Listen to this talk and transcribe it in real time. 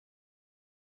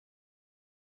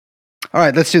All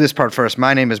right, let's do this part first.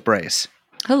 My name is Brace.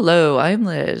 Hello, I'm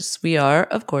Liz. We are,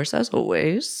 of course, as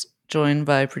always, joined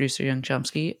by producer Young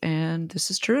Chomsky, and this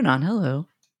is Truanon. Hello.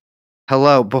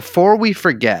 Hello. Before we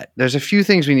forget, there's a few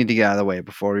things we need to get out of the way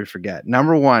before we forget.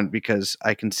 Number one, because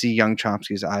I can see young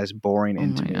Chomsky's eyes boring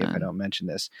into me if I don't mention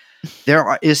this,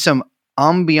 is some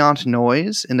ambient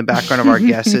noise in the background of our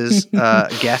guests.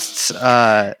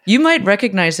 You might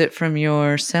recognize it from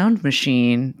your sound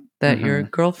machine that your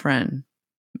girlfriend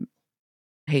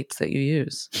hates that you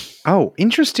use. Oh,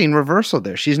 interesting reversal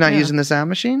there. She's not using the sound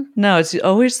machine? No, it's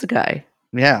always the guy.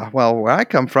 Yeah, well, where I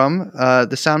come from,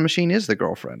 the sound machine is the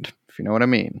girlfriend, if you know what I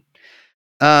mean.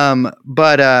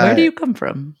 But where do you come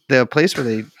from? The place where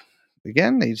they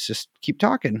just keep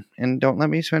talking and don't let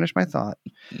me finish my thought.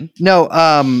 No,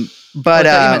 but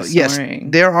yes,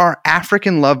 there are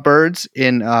African lovebirds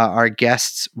in our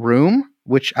guest's room,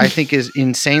 which I think is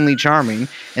insanely charming.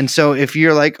 And so if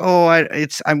you're like, oh,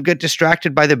 I'm get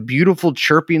distracted by the beautiful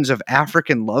chirpings of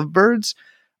African lovebirds,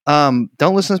 don't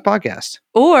listen to this podcast.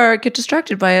 Or get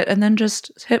distracted by it and then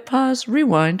just hit pause,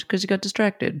 rewind because you got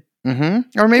distracted.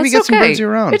 Mm-hmm. Or maybe get some birds of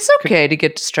your own. It's okay to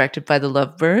get distracted by the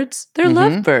lovebirds. They're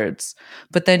lovebirds.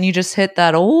 But then you just hit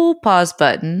that old pause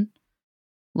button,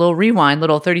 little rewind,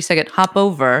 little 30-second hop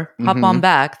over, hop on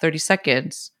back, 30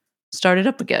 seconds, start it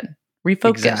up again,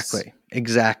 refocus.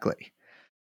 Exactly.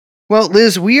 Well,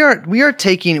 Liz, we are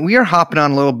hopping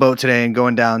on a little boat today and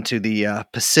going down to the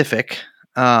Pacific.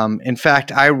 In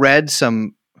fact, I read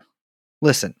some.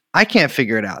 Listen, I can't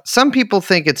figure it out. Some people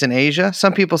think it's in Asia.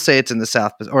 Some people say it's in the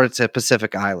South, or it's a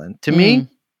Pacific island. To me,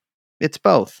 it's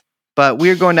both. But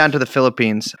we're going down to the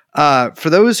Philippines. For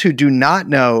those who do not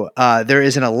know, there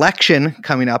is an election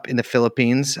coming up in the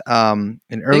Philippines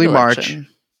in early March.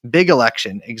 Big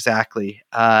election, exactly.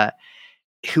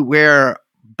 Where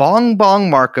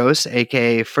Bongbong Marcos,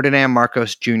 a.k.a. Ferdinand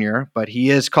Marcos Jr., but he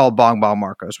is called Bongbong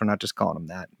Marcos. We're not just calling him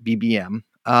that. BBM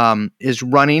is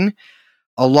running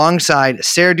alongside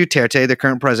Sara Duterte, the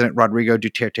current president, Rodrigo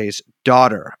Duterte's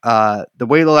daughter. The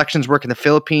way the elections work in the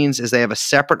Philippines is they have a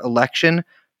separate election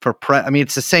for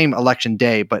it's the same election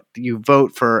day, but you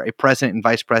vote for a president and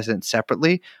vice president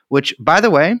separately, which, by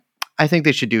the way, I think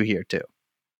they should do here too.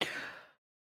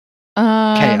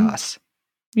 Chaos.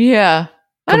 Yeah.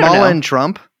 Kamala and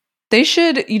Trump. They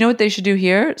should, you know what they should do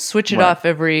here? Switch it off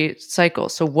every cycle.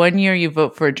 So 1 year you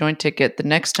vote for a joint ticket. The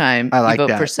next time you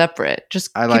vote for separate.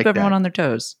 Just keep everyone on their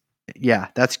toes. Yeah,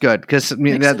 that's good. Because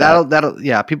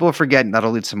that'll people are forgetting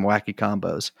that'll lead some wacky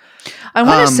combos. I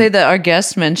want to say that our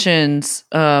guest mentions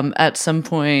at some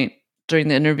point during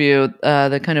the interview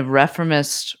the kind of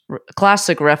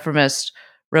classic reformist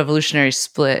revolutionary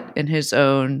split in his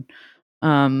own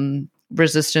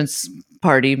resistance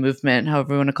party movement,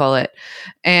 however you want to call it.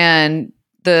 And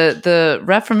the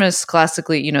reformists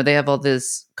classically, they have all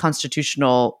this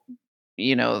constitutional,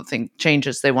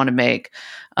 changes they want to make.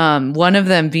 One of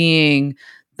them being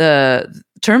the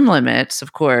term limits,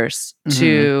 of course,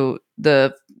 to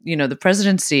the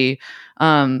presidency,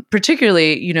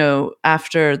 particularly,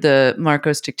 after the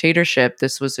Marcos dictatorship.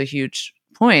 This was a huge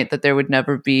point that there would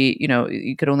never be,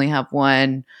 you could only have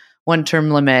one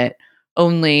term limit,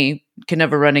 only can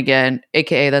never run again,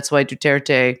 aka that's why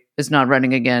Duterte is not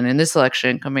running again in this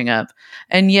election coming up.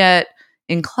 And yet,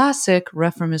 in classic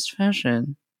reformist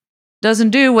fashion, doesn't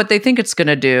do what they think it's going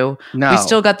to do. No. We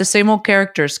still got the same old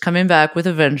characters coming back with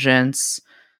a vengeance.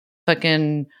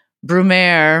 Fucking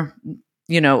Brumaire,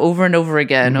 over and over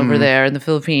again over there in the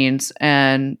Philippines.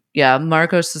 And yeah,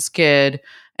 Marcos's kid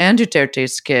and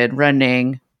Duterte's kid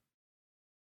running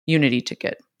unity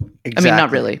ticket. Exactly. I mean,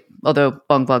 not really. Although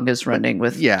Bongbong is running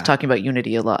with talking about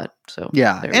unity a lot. So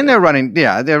they're running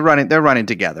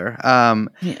together. I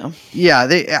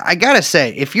gotta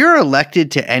say, if you're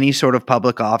elected to any sort of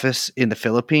public office in the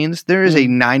Philippines, there is a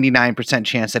 99%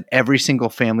 chance that every single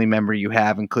family member you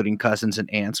have, including cousins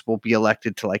and aunts, will be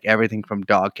elected to like everything from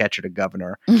dog catcher to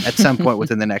governor at some point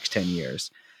within the next 10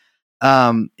 years.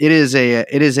 It is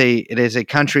a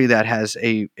country that has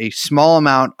a small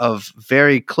amount of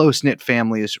very close-knit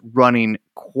families running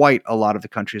quite a lot of the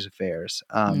country's affairs.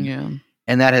 And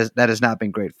that has not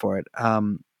been great for it.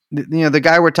 The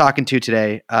guy we're talking to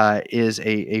today is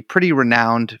a pretty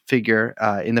renowned figure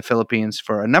in the Philippines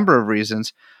for a number of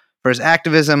reasons. For his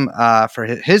activism, for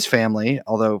his family,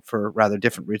 although for rather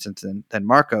different reasons than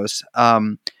Marcos,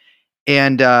 and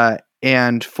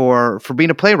for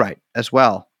being a playwright as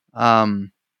well. We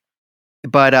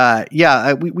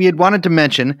had wanted to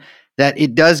mention that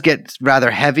it does get rather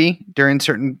heavy during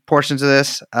certain portions of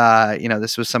this.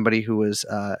 This was somebody who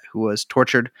was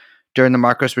tortured during the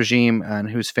Marcos regime and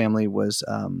whose family was,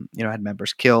 had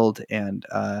members killed. And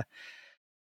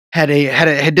had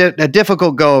a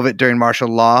difficult go of it during martial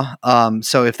law.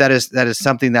 So if that is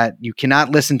something that you cannot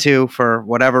listen to for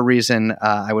whatever reason,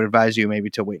 I would advise you maybe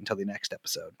to wait until the next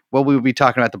episode. Well, we will be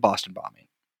talking about the Boston bombing.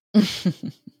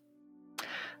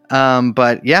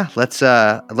 But yeah, let's.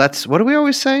 What do we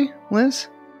always say, Liz?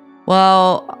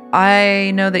 Well,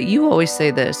 I know that you always say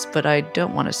this, but I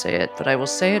don't want to say it. But I will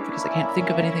say it because I can't think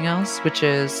of anything else, which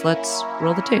is let's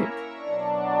roll the tape.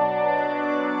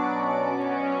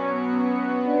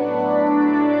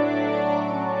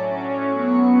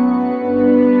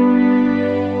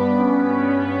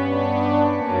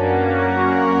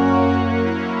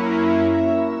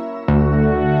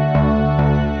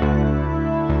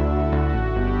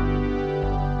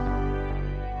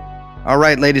 All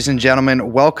right, ladies and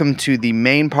gentlemen, welcome to the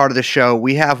main part of the show.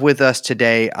 We have with us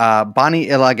today Bonnie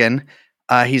Illigan.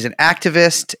 He's an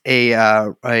activist,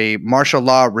 a martial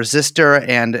law resistor,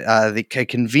 and the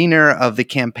convener of the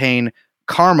campaign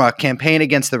Karma, Campaign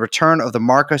Against the Return of the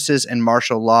Marcoses and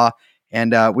Martial Law.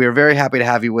 And we are very happy to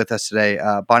have you with us today.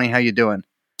 Bonnie, how you doing?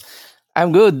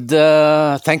 I'm good.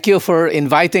 Thank you for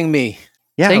inviting me.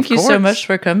 Yeah, thank you so much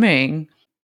for coming.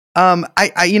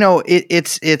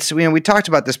 It's we talked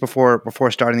about this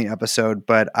before starting the episode,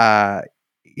 but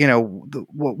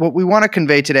what we want to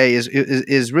convey today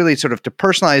is really sort of to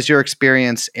personalize your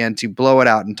experience and to blow it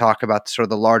out and talk about sort of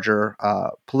the larger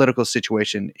political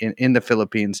situation in the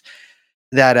Philippines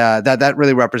that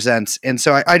really represents. And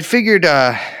so I figured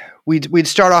we'd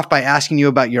start off by asking you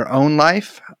about your own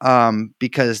life,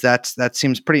 because that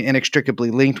seems pretty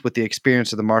inextricably linked with the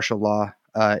experience of the martial law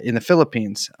in the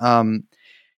Philippines.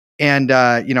 And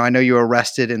I know you were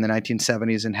arrested in the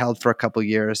 1970s and held for a couple of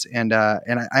years. And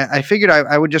I figured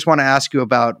I would just want to ask you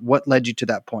about what led you to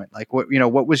that point. Like what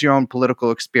was your own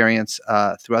political experience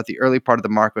throughout the early part of the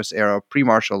Marcos era,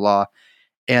 pre-martial law,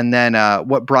 and then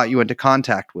what brought you into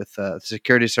contact with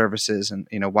security services, and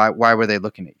why were they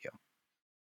looking at you?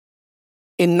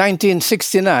 In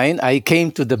 1969, I came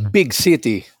to the big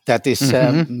city that is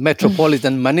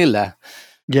metropolitan Manila.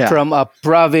 Yeah. From a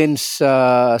province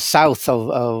south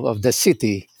of the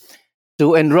city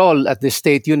to enroll at the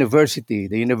State University,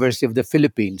 the University of the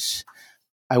Philippines.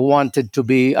 I wanted to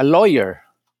be a lawyer.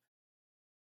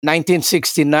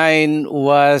 1969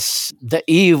 was the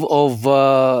eve of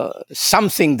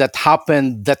something that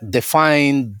happened that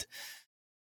defined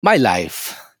my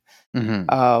life.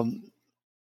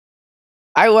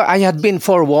 I had been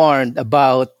forewarned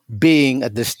about being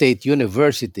at the State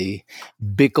University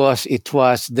because it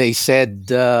was, they said,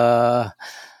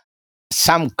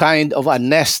 some kind of a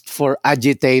nest for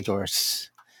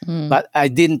agitators. But I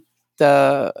didn't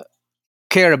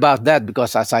care about that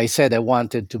because, as I said, I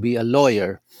wanted to be a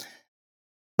lawyer.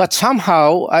 But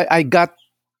somehow I got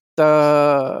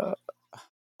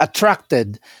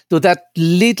attracted to that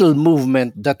little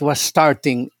movement that was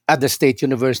starting at the State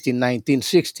University in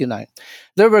 1969.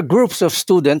 There were groups of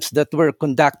students that were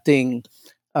conducting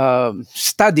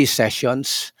study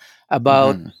sessions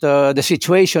about the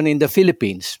situation in the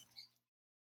Philippines.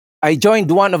 I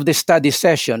joined one of the study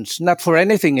sessions, not for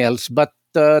anything else, but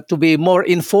to be more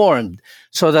informed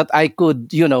so that I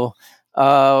could,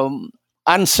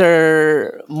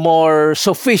 answer more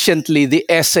sufficiently the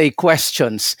essay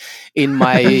questions in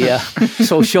my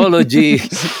sociology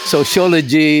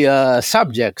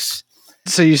subjects.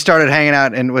 So you started hanging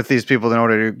out with these people in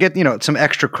order to get some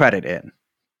extra credit in.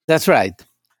 That's right.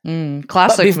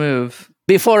 Classic move.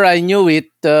 Before I knew it,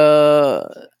 the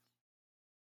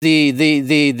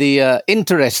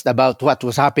interest about what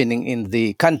was happening in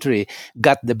the country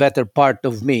got the better part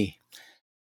of me.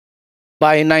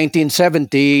 By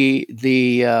 1970,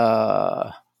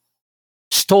 the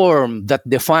storm that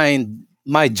defined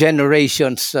my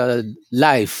generation's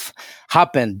life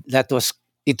happened.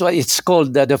 It's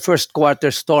called the first quarter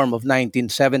storm of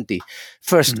 1970.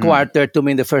 First quarter to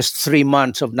mean the first 3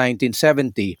 months of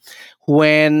 1970,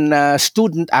 when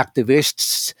student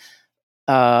activists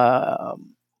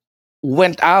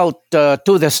went out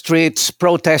to the streets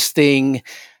protesting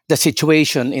the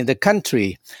situation in the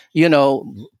country,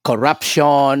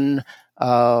 corruption,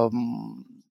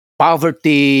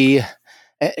 poverty,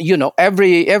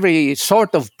 every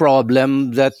sort of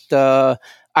problem that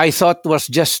I thought was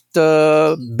just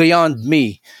beyond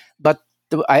me. But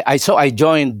I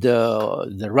joined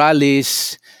the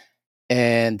rallies,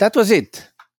 and that was it.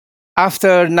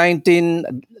 After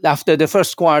the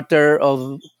first quarter of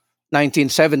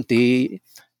 1970,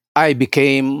 I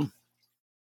became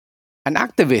an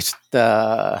activist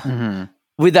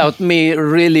without me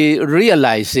really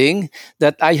realizing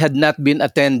that I had not been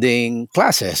attending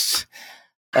classes.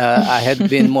 I had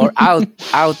been more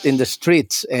out in the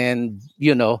streets and,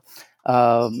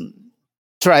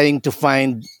 trying to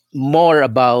find more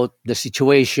about the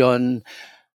situation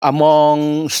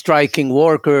among striking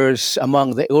workers,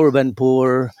 among the urban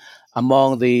poor,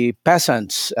 among the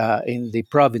peasants in the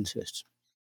provinces.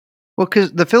 Well,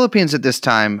 because the Philippines at this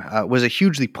time was a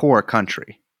hugely poor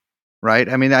country, right?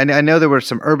 I mean, I know there were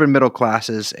some urban middle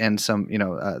classes and some,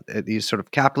 these sort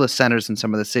of capitalist centers in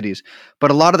some of the cities,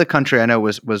 but a lot of the country I know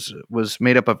was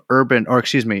made up of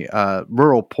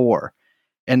rural poor,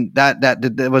 and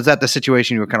that was that the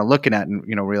situation you were kind of looking at and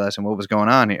realizing what was going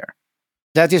on here.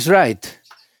 That is right.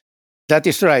 That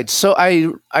is right. So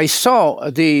I saw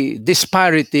the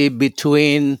disparity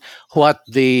between what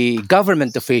the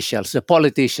government officials, the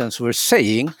politicians were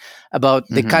saying about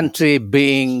the country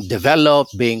being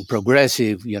developed, being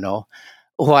progressive,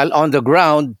 while on the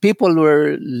ground, people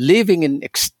were living in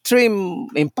extreme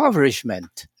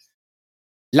impoverishment,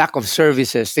 lack of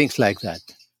services, things like that.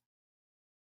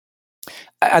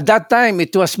 At that time,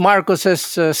 it was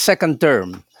Marcos's second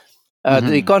term.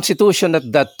 The Constitution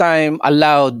at that time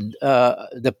allowed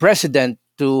the president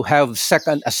to have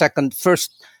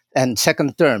first and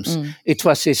second terms. It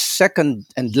was his second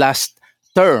and last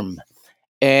term,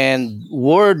 and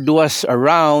word was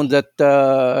around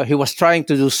that he was trying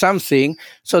to do something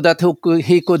so that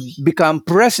he could become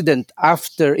president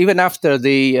even after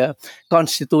the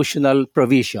constitutional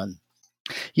provision.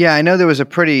 Yeah, I know there was a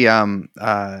pretty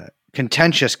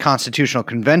contentious constitutional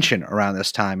convention around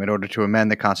this time in order to amend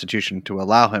the Constitution to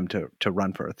allow him to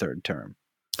run for a third term.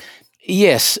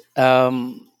 Yes.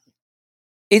 That's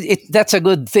a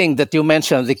good thing that you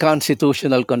mentioned, the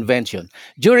Constitutional Convention.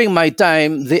 During my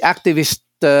time, the activist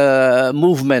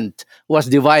movement was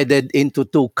divided into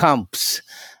two camps.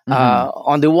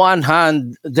 On the one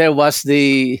hand, there was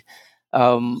the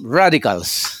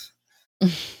radicals.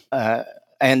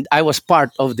 And I was part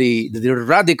of the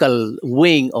radical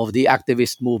wing of the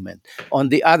activist movement. On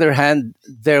the other hand,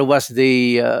 there was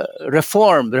the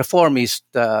reformist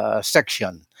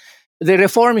section. The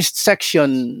reformist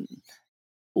section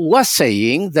was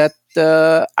saying that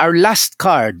our last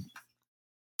card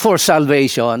for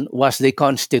salvation was the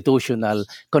Constitutional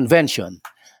Convention,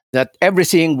 that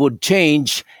everything would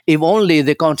change if only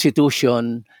the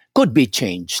Constitution could be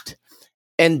changed.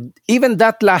 And even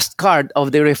that last card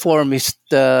of the reformist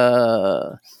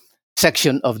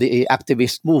section of the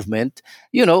activist movement,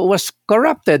 was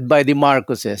corrupted by the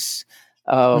Marcoses.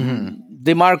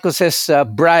 The Marcoses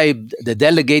bribed the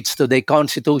delegates to the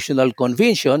Constitutional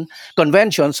Convention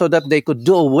so that they could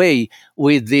do away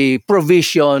with the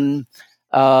provision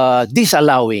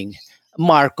disallowing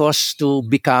Marcos to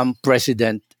become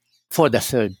president for the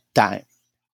third time.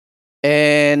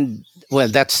 And well,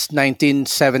 that's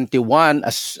 1971,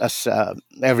 as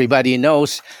everybody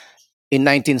knows. In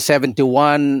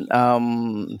 1971,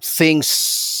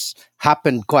 things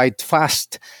happened quite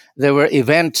fast. There were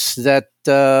events that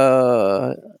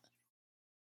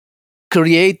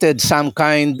created some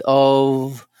kind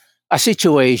of a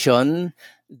situation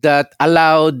that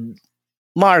allowed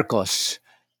Marcos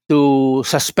to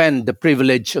suspend the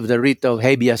privilege of the writ of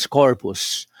habeas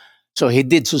corpus. So he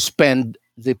did suspend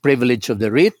the privilege of the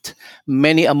writ.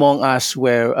 Many among us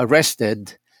were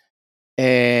arrested,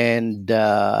 and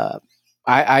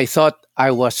I thought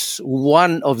I was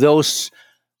one of those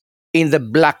in the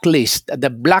blacklist. The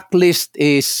blacklist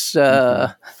is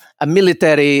a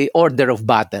military order of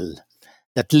battle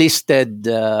that listed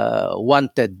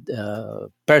wanted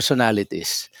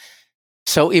personalities.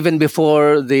 So even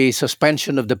before the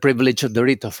suspension of the privilege of the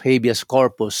writ of habeas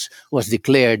corpus was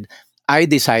declared, I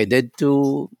decided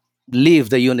to leave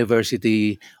the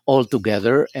university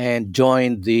altogether and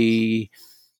join the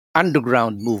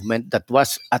underground movement that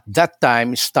was at that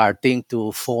time starting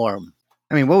to form.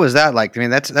 I mean, what was that like? I mean,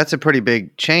 that's a pretty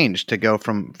big change to go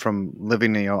from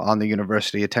living on the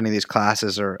university, attending these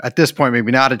classes, or at this point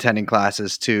maybe not attending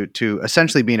classes, to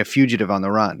essentially being a fugitive on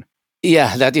the run.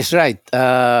 Yeah, that is right.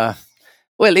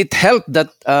 Well, it helped that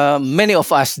many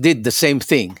of us did the same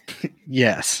thing.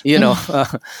 Yes.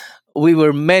 We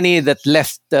were many that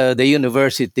left the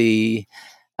university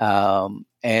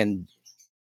and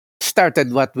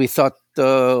started what we thought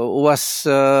was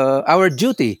our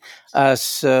duty as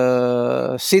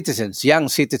citizens, young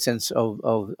citizens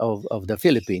of the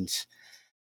Philippines.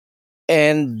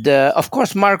 And of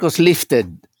course, Marcos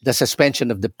lifted the suspension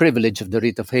of the privilege of the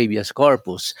writ of habeas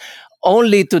corpus,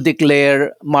 only to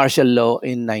declare martial law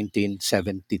in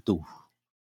 1972.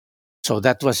 So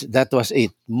that was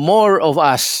it. More of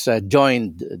us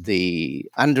joined the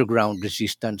underground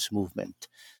resistance movement.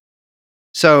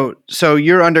 So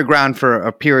you're underground for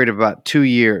a period of about 2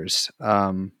 years,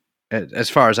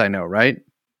 as far as I know, right?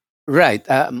 Right.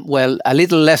 Well, a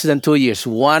little less than 2 years,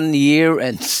 1 year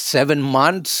and 7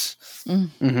 months.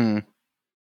 Mm-hmm.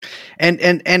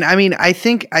 And I mean, I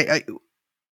think I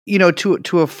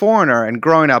to a foreigner and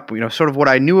growing up, sort of what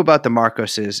I knew about the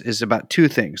Marcos is about two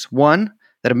things. One,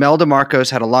 that Imelda Marcos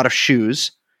had a lot of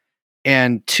shoes,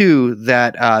 and two,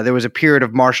 that there was a period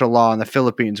of martial law in the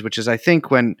Philippines, which is, I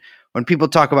think, when people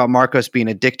talk about Marcos being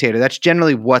a dictator, that's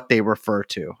generally what they refer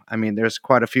to. I mean, there's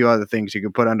quite a few other things you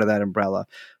could put under that umbrella,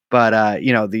 but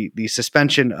the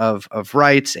suspension of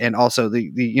rights, and also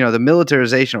the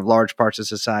militarization of large parts of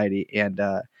society,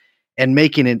 and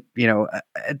making it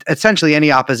essentially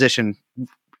any opposition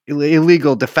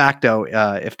illegal de facto,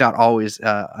 if not always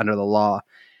under the law.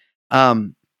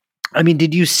 I mean,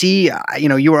 did you see,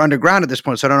 you were underground at this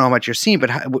point, so I don't know how much you're seeing, but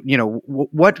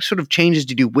what sort of changes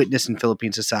did you witness in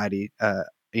Philippine society,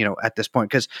 at this point?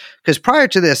 Because prior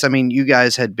to this, I mean, you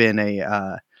guys had been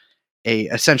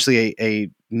essentially a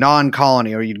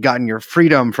non-colony, or you'd gotten your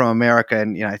freedom from America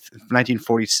in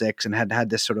 1946, and had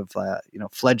this sort of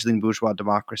fledgling bourgeois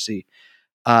democracy.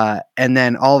 And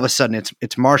then all of a sudden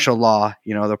it's martial law,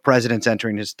 the president's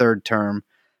entering his third term.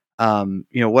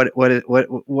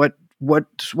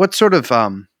 What sort of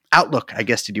outlook, I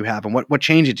guess, did you have, and what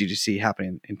changes did you see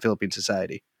happening in Philippine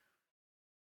society?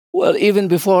 Well, even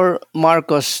before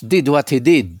Marcos did what he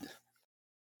did,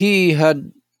 he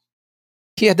had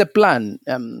a plan.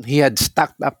 He had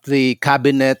stacked up the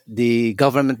cabinet, the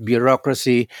government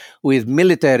bureaucracy, with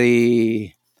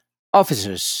military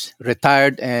officers,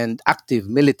 retired and active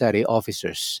military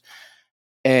officers.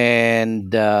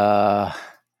 And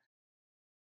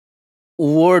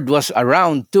word was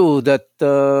around too that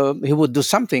he would do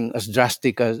something as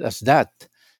drastic as that.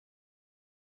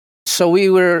 So we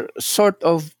were sort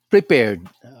of prepared.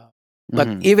 But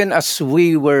even as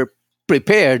we were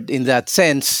prepared in that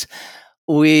sense,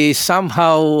 we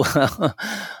somehow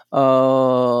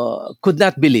could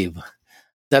not believe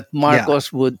that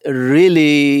Marcos would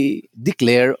really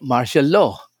declare martial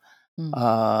law.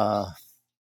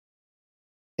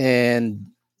 And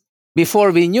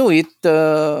before we knew it,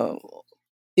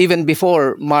 even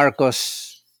before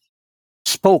Marcos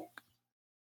spoke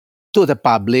to the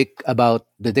public about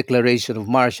the declaration of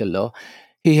martial law,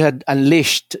 he had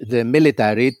unleashed the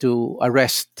military to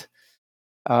arrest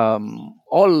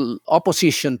all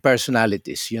opposition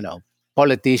personalities,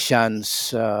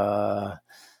 politicians,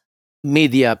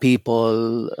 media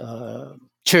people,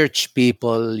 church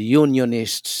people,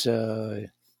 unionists,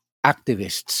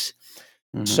 activists.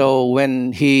 So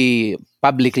when he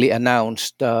publicly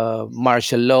announced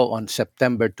martial law on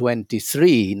September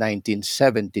 23,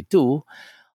 1972,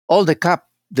 all the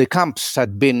camps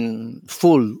had been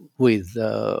full with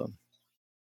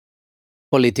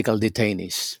political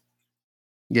detainees.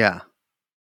 Yeah.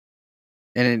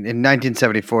 And in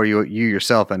 1974, you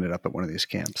yourself ended up at one of these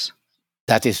camps.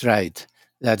 That is right.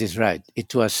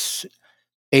 It was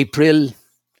April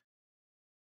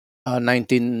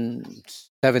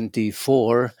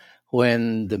 1974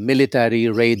 when the military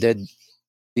raided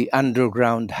the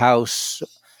underground house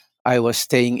I was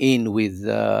staying in with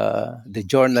the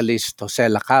journalist Jose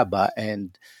Lacaba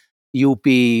and UP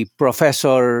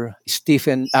professor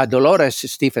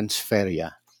Dolores Stephens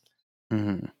Feria.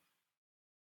 Mm-hmm.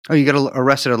 Oh, you got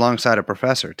arrested alongside a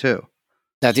professor too.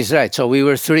 That is right. So we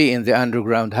were three in the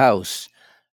underground house.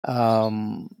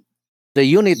 The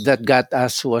unit that got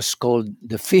us was called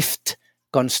the 5th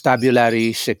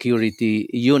Constabulary Security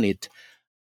Unit,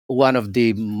 one of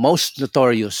the most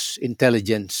notorious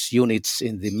intelligence units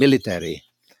in the military.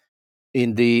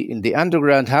 In the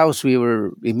underground house, we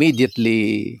were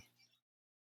immediately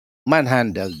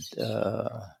manhandled.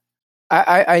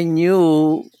 I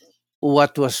knew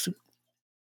what was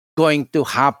going to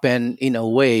happen in a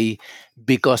way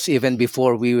because even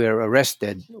before we were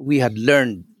arrested, we had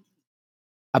learned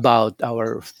about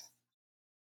our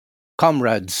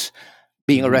comrades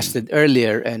being arrested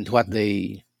earlier and what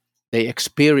they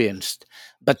experienced.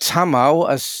 But somehow,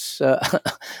 as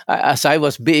as I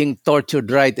was being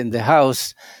tortured right in the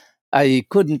house, I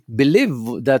couldn't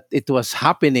believe that it was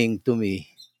happening to me.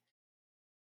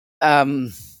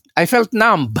 I felt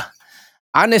numb.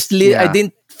 Honestly, I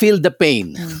didn't feel the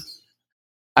pain.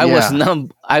 I was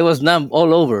numb. I was numb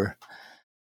all over.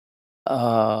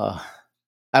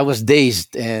 I was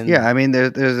dazed, and I mean,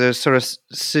 there's sort of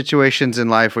situations in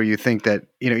life where you think that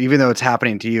even though it's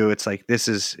happening to you, it's like this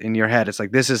is in your head. It's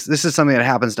like this is something that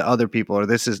happens to other people, or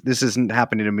this isn't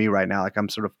happening to me right now. Like I'm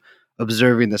sort of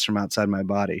observing this from outside my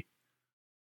body.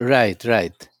 Right.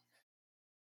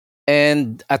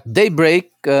 And at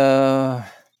daybreak, the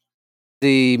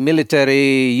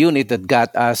military unit that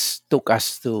got us took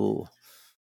us to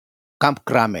Camp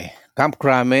Crame. Camp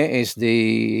Crame is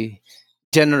the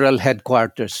general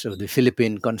headquarters of the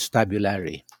Philippine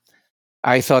Constabulary.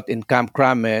 I thought in Camp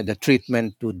Crame the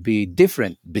treatment would be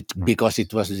different because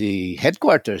it was the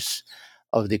headquarters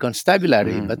of the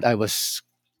constabulary, but I was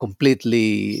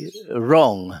completely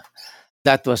wrong.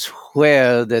 That was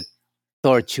where the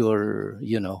torture,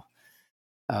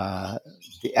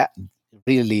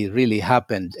 really, really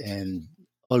happened and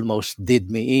almost did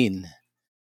me in.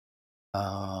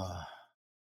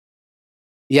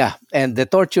 Yeah, and the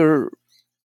torture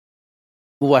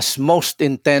was most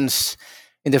intense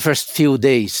in the first few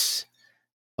days,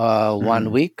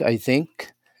 1 week, I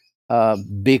think,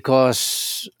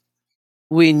 because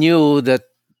we knew that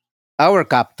our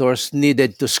captors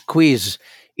needed to squeeze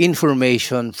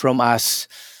information from us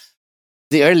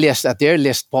at the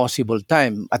earliest possible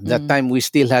time. At that time, we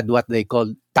still had what they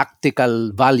called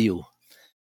tactical value.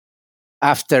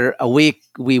 After a week,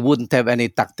 we wouldn't have any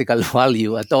tactical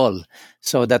value at all.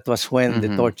 So that was when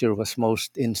the torture was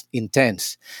most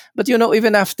intense. But,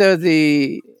 even after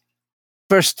the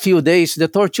first few days, the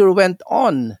torture went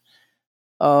on.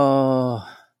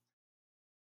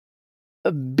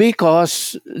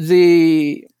 Because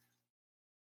the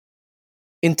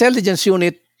intelligence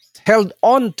unit held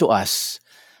on to us.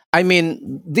 I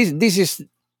mean, this is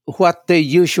what they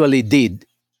usually did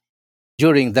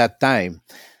during that time.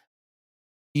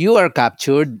 You are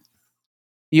captured,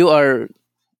 you are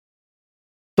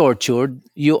tortured,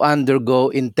 you undergo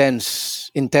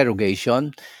intense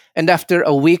interrogation, and after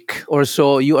a week or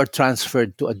so, you are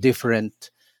transferred to a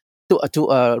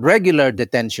regular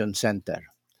detention center.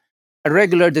 A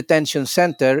regular detention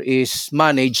center is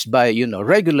managed by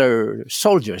regular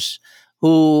soldiers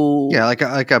who like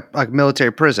a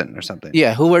military prison or something.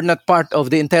 Yeah, who were not part of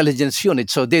the intelligence unit,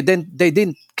 so they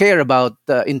didn't care about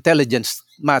intelligence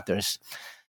matters.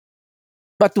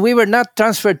 But we were not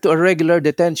transferred to a regular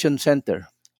detention center.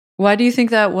 Why do you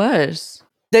think that was?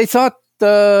 They thought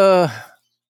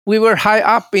we were high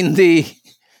up in the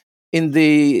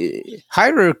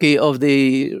hierarchy of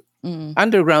the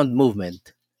underground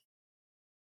movement.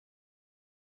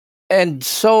 And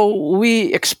so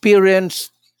we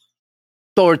experienced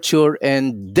torture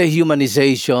and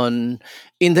dehumanization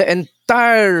in the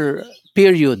entire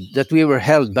period that we were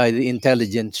held by the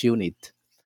intelligence unit.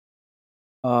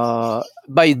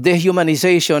 By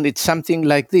dehumanization, it's something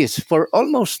like this. For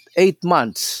almost 8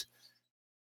 months,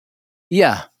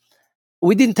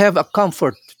 we didn't have a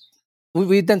comfort.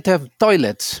 We didn't have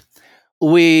toilets.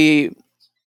 We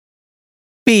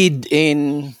peed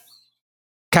in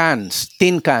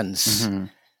tin cans,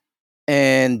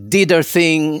 and did our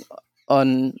thing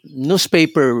on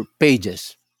newspaper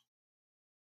pages.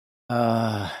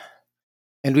 And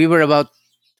we were about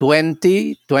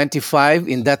 20, 25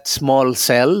 in that small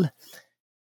cell.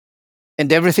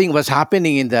 And everything was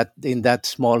happening in that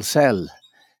small cell.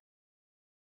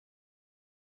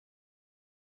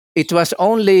 It was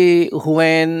only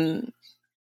when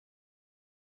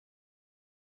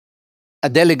a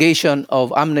delegation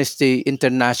of Amnesty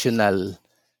International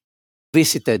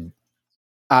visited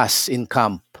us in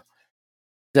camp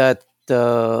that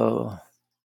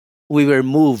we were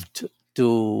moved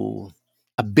to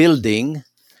a building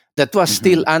that was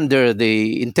still under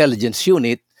the intelligence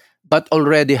unit, but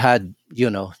already had,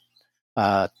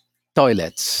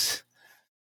 toilets.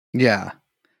 Yeah.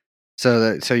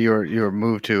 So you were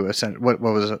moved to what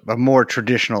was a more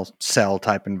traditional cell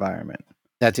type environment.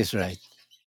 That is right.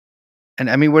 And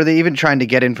I mean, were they even trying to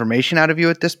get information out of you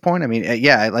at this point? I mean,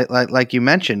 like you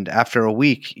mentioned, after a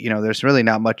week, there's really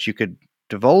not much you could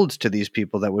divulge to these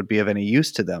people that would be of any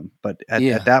use to them. But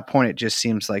at that point, it just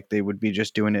seems like they would be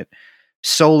just doing it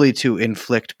solely to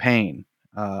inflict pain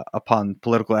upon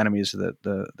political enemies of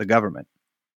the government.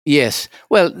 Yes.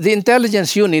 Well, the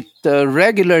intelligence unit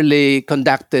regularly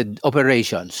conducted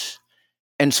operations.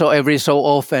 And so every so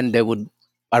often they would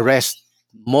arrest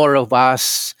more of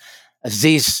us,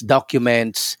 seize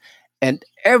documents. And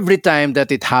every time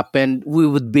that it happened, we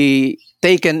would be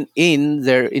taken in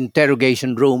their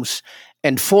interrogation rooms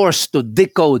and forced to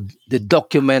decode the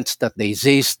documents that they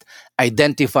seized,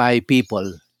 identify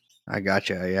people. I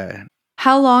gotcha, yeah.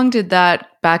 How long did that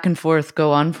back and forth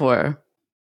go on for?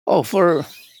 Oh, for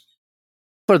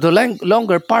the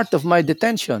longer part of my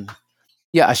detention.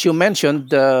 Yeah, as you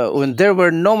mentioned, when there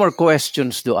were no more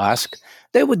questions to ask,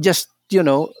 they would just,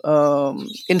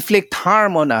 inflict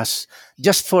harm on us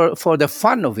just for the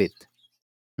fun of it.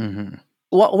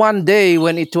 One day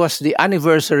when it was the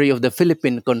anniversary of the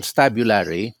Philippine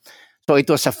Constabulary, so it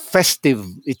was a festive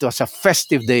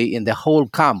day in the whole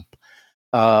camp.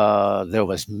 There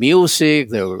was music,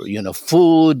 there were,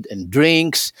 food and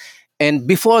drinks. And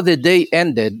before the day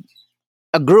ended,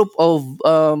 a group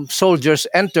of soldiers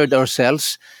entered our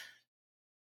cells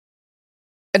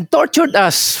and tortured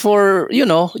us for,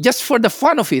 just for the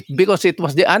fun of it, because it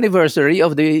was the anniversary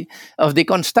of the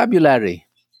constabulary.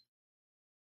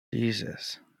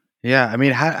 Jesus. Yeah, I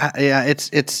mean, yeah,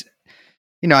 it's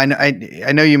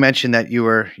I know you mentioned that you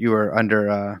were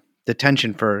under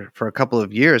detention for a couple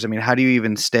of years. I mean, how do you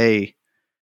even stay,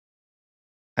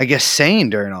 I guess, sane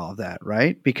during all of that,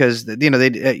 right? Because they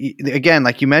again,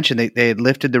 like you mentioned, they had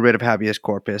lifted the writ of habeas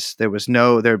corpus. There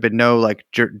had been no like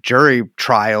jury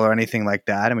trial or anything like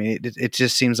that. I mean, it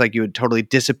just seems like you had totally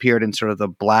disappeared in sort of the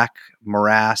black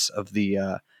morass of the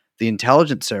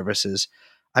intelligence services.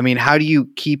 I mean, how do you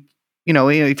keep,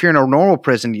 if you're in a normal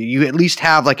prison, you at least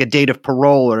have like a date of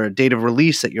parole or a date of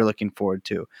release that you're looking forward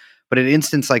to. But in an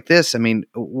instance like this, I mean,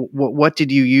 what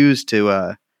did you use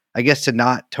to, I guess, to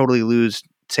not totally lose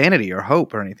sanity or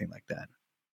hope or anything like that?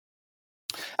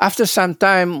 After some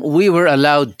time, we were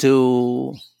allowed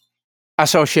to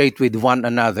associate with one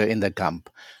another in the camp.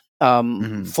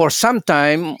 For some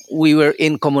time, we were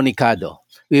incommunicado.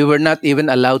 We were not even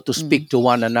allowed to speak to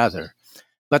one another.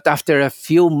 But after a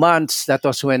few months, that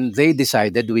was when they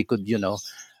decided we could,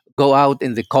 go out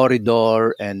in the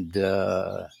corridor and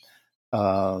do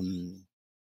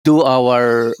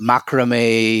our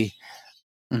macrame,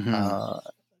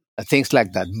 things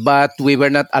like that. But we were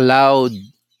not allowed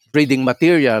reading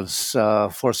materials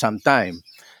for some time.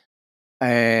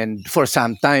 And for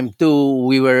some time, too,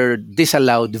 we were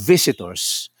disallowed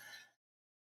visitors.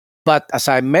 But as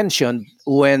I mentioned,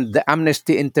 when the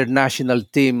Amnesty International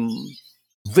team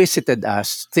visited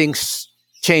us, things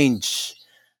changed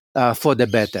for the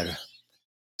better.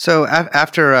 So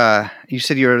after you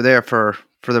said you were there for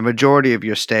the majority of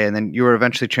your stay, and then you were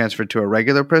eventually transferred to a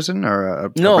regular prison or a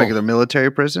regular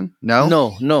military prison?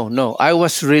 No. I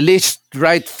was released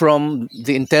right from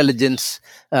the intelligence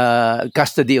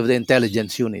custody of the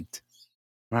intelligence unit.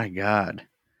 My God.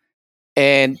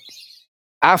 And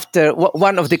after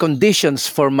one of the conditions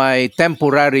for my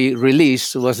temporary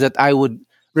release was that I would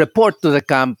report to the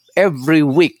camp every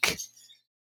week.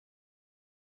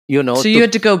 So you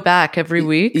had to go back every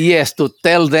week? Yes, to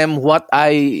tell them what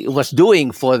I was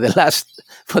doing for the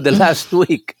last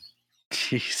week.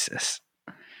 Jesus.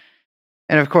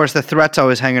 And of course, the threat's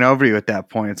always hanging over you at that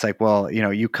point. It's like, well,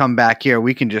 you come back here,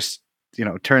 we can just,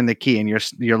 turn the key and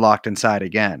you're locked inside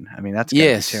again. I mean, that's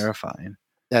gotta be terrifying.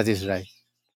 That is right.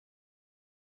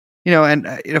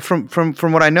 And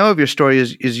from what I know of your story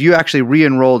is you actually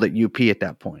re-enrolled at UP at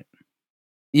that point.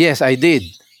 Yes, I did.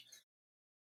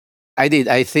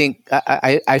 I think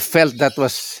I felt that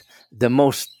was the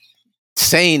most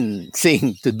sane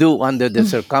thing to do under the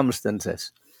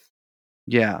circumstances.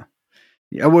 Yeah.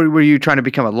 Were you trying to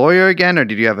become a lawyer again, or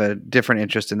did you have a different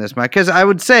interest in this, Mike? Because I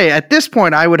would say at this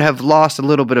point I would have lost a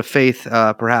little bit of faith,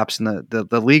 perhaps, in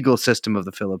the legal system of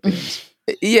the Philippines.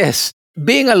 Yes.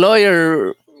 Being a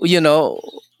lawyer,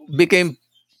 became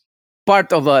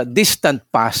part of a distant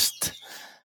past.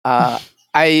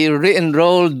 I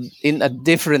re-enrolled in a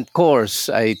different course.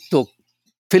 I took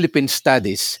Philippine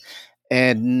Studies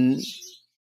and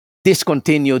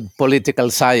discontinued political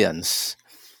science.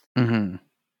 Mm-hmm.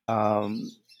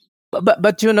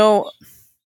 But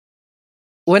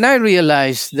when I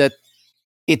realized that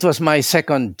it was my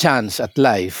second chance at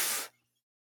life,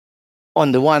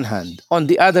 on the one hand, on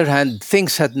the other hand,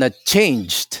 things had not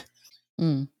changed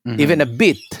even a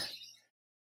bit.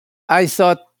 I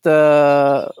thought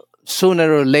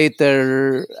sooner or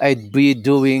later I'd be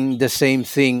doing the same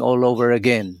thing all over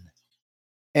again.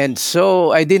 And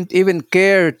so I didn't even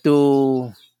care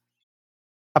to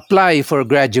apply for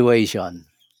graduation.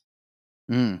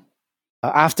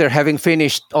 After having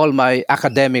finished all my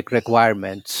academic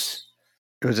requirements.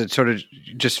 Was it sort of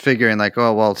just figuring like,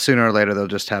 oh, well, sooner or later they'll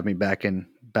just have me back in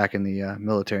the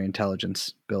military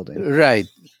intelligence building? Right.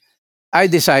 I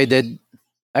decided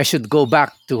I should go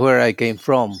back to where I came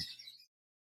from.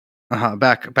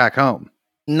 Back home?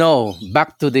 No,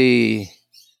 back to the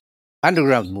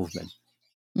underground movement.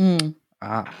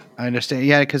 I understand.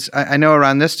 Yeah, because I know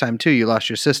around this time, too, you lost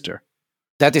your sister.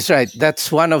 That is right.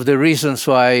 That's one of the reasons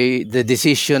why the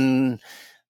decision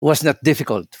was not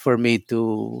difficult for me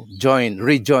to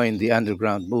rejoin the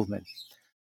underground movement.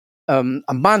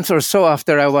 A month or so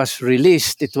after I was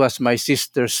released, it was my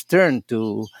sister's turn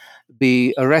to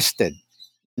be arrested.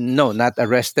 No, not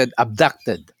arrested,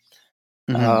 abducted.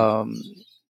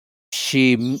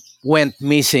 She went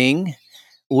missing.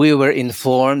 We were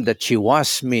informed that she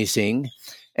was missing,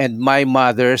 and my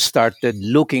mother started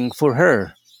looking for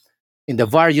her in the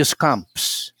various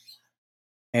camps.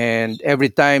 And every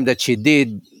time that she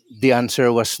did, the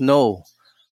answer was no.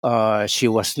 She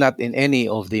was not in any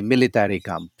of the military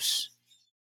camps.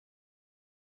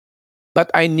 But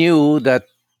I knew that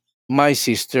my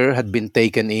sister had been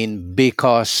taken in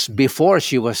because before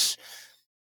she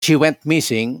went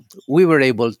missing, we were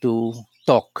able to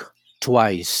talk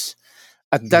twice.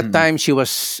 At that Mhm. time, she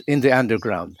was in the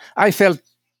underground. I felt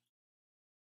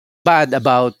bad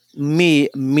about me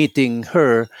meeting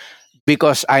her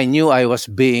because I knew I was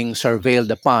being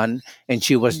surveilled upon and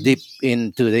she was Mm. deep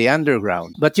into the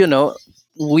underground. But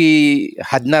we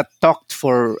had not talked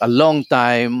for a long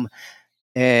time,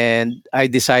 and I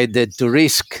decided to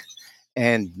risk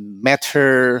and met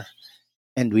her,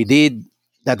 and we did.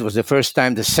 That was the first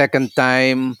time. The second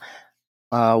time,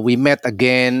 we met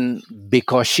again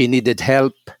because she needed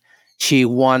help. She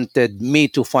wanted me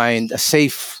to find a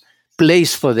safe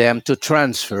place for them to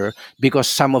transfer because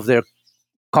some of their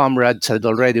comrades had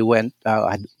already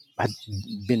had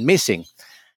been missing.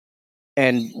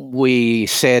 And we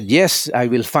said yes.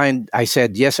 I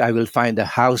said yes. I will find a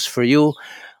house for you.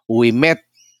 We met.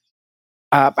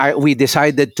 We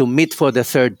decided to meet for the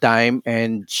third time,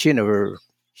 and she never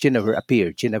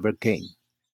appeared. She never came.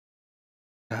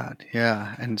 God,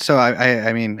 yeah. And so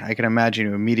I mean, I can imagine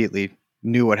you immediately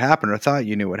knew what happened or thought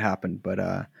you knew what happened, but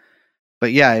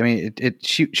yeah, I mean,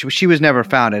 she was never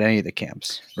found at any of the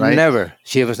camps, right? Never.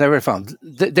 She was never found.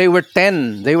 They were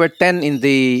 10. They were 10 in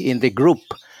the group.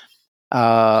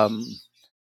 Um,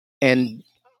 and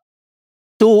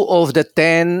two of the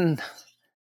 10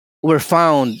 were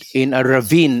found in a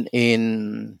ravine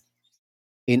in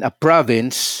a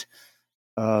province,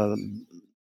 um,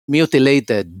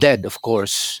 mutilated, dead, of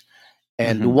course.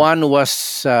 And Hmm. one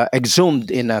was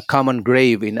exhumed in a common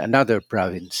grave in another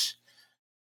province.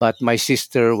 But my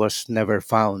sister was never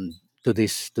found to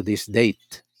this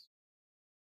date.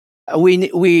 We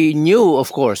knew,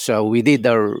 of course. We did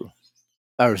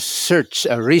our search,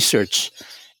 our research,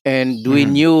 and we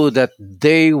Hmm. knew that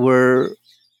they were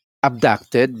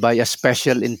abducted by a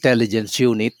special intelligence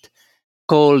unit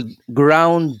called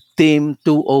Ground Team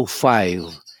 205.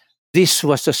 This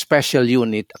was a special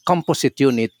unit, a composite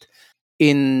unit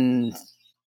in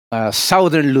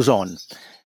southern Luzon.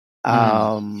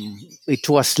 Hmm. It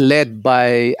was led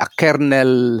by a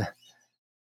Colonel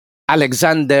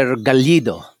Alexander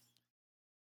Galido,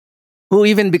 who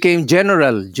even became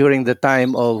general during the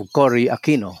time of Cory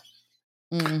Aquino.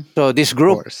 Mm. So this Of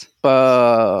group course.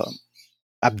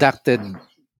 abducted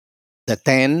the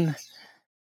 10.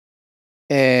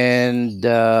 And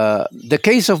the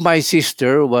case of my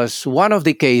sister was one of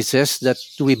the cases that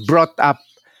we brought up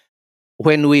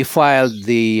when we filed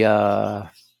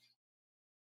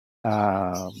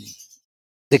um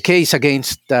the case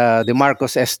against the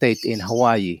Marcos estate in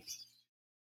Hawaii.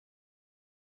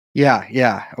 Yeah,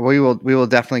 yeah. We will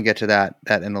definitely get to that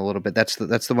in a little bit. That's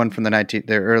the one from the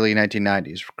early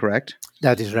 1990s, correct?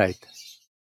 That is right.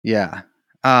 Yeah.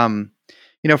 Um,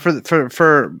 I'm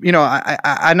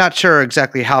not sure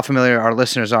exactly how familiar our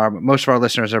listeners are, but most of our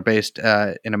listeners are based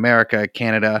in America,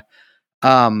 Canada.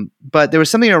 But there was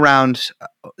something around.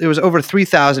 There was over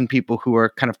 3,000 people who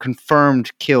were kind of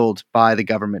confirmed killed by the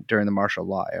government during the martial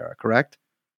law era. Correct?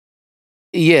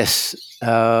 Yes,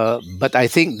 but I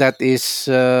think that is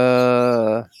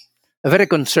a very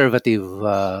conservative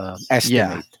Yeah,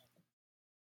 estimate.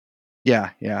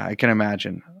 yeah, yeah. I can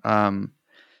imagine.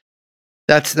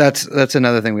 That's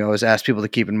another thing we always ask people to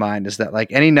keep in mind is that like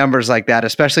any numbers like that,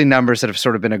 especially numbers that have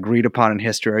sort of been agreed upon in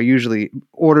history, are usually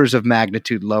orders of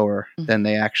magnitude lower Mm. than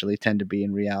they actually tend to be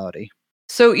in reality.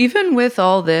 So even with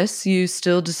all this, you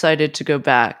still decided to go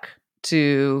back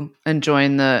to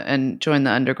join the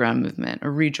underground movement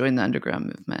or rejoin the underground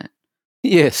movement.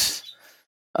 Yes,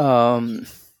 um,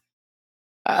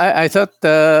 I thought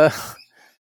that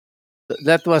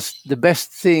was the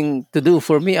best thing to do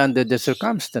for me under the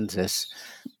circumstances.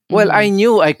 Well, I Mhm.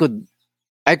 knew I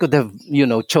could have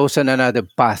chosen another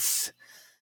path,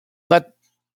 but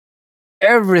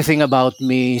everything about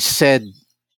me said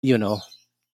you know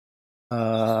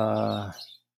uh,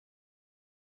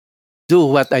 do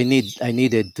what I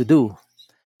needed to do,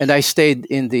 and I stayed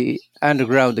in the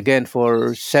underground again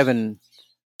for 7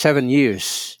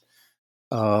 years,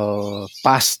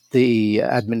 past the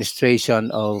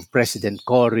administration of President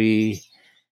Cory,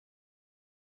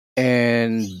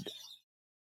 and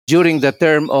during the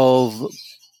term of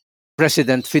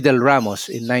President Fidel Ramos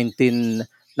in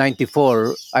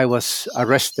 1994, I was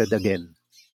arrested again.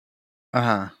 Uh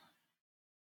huh.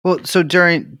 Well, so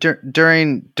during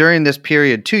this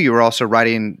period too, you were also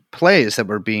writing plays that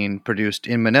were being produced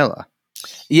in Manila.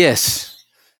 Yes,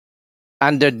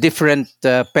 under different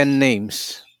pen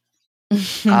names.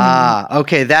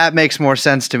 Okay, that makes more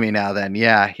sense to me now then.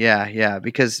 Yeah.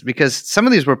 Because some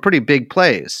of these were pretty big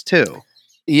plays too.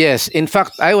 Yes, in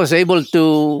fact, I was able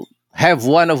to have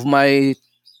one of my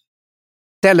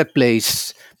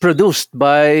teleplays produced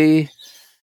by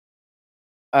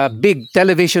a big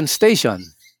television station.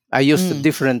 I used a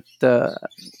different, a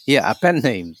pen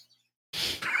name.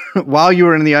 While you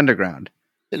were in the underground.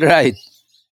 Right.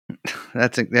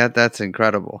 That's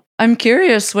incredible. I'm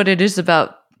curious what it is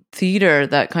about theater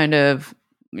that kind of,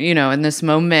 in this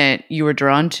moment you were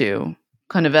drawn to,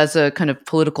 kind of as a kind of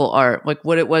political art, like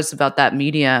what it was about that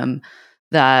medium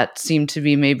that seemed to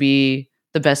be maybe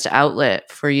the best outlet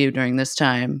for you during this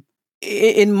time.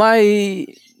 In my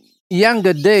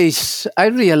younger days, I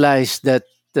realized that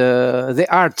the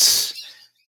arts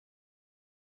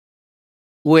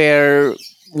were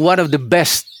one of the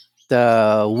best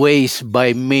ways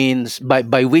by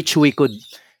which we could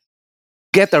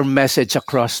get our message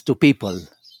across to people.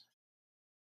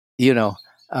 They'd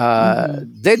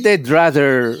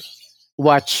rather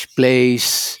watch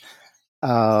plays,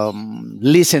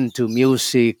 listen to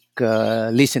music,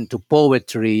 listen to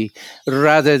poetry,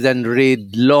 rather than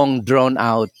read long drawn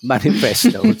out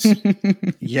manifestos.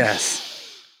 Yes.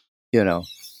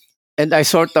 And I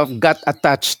sort of got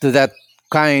attached to that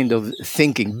kind of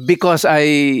thinking because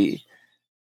I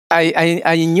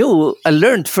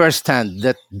learned firsthand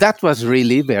that was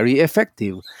really very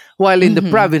effective. While in the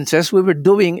provinces, we were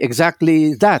doing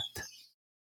exactly that.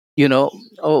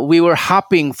 We were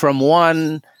hopping from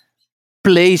one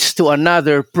place to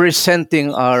another,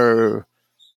 presenting our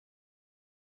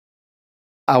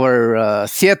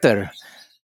theater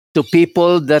to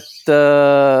people that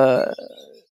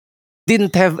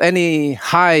didn't have any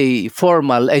high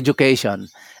formal education,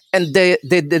 and they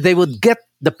would get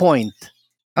the point.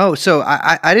 Oh, so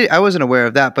I wasn't aware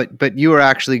of that, but you were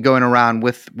actually going around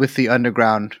with the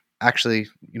underground, actually,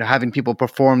 having people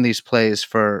perform these plays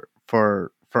for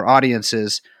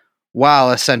audiences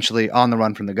while essentially on the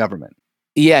run from the government.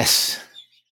 Yes.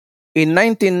 In the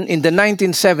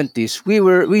 1970s,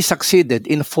 we succeeded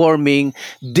in forming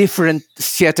different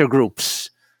theater groups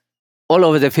all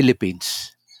over the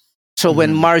Philippines. So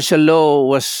when martial law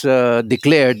was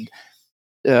declared,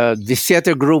 the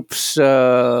theater groups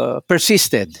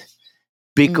persisted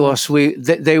because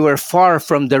they were far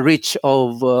from the reach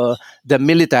of the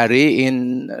military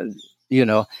in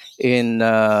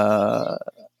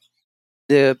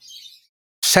the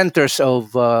centers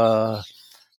of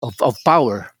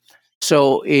power.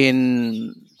 So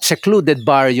in secluded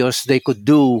barrios, they could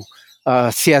do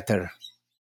theater.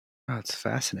 Oh, that's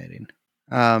fascinating.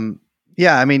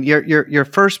 Yeah, I mean, your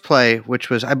first play, which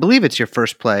was, I believe it's your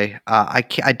first play. I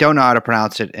don't know how to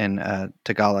pronounce it in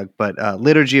Tagalog, but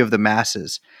Liturgy of the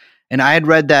Masses. And I had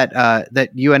read that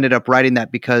you ended up writing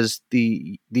that because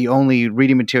the only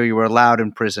reading material you were allowed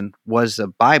in prison was the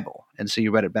Bible, and so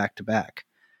you read it back to back.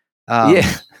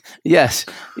 Yes.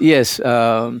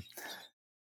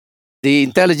 The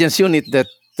intelligence unit that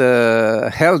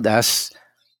held us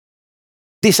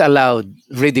disallowed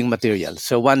reading material.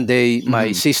 So one day,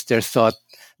 my sister thought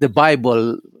the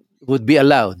Bible would be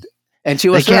allowed, and she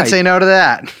was right. They can't right. say no to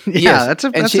that. Yeah,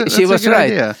 yes. She was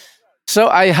right. Idea. So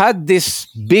I had this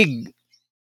big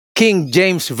King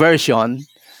James version,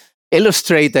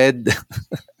 illustrated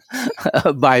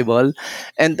Bible,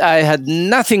 and I had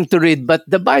nothing to read but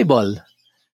the Bible.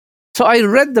 So I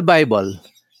read the Bible,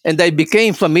 and I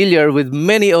became familiar with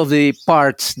many of the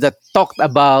parts that talked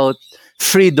about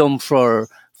freedom for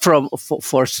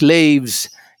slaves,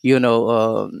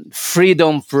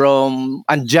 freedom from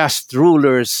unjust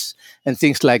rulers and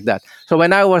things like that. So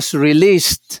when I was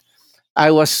released,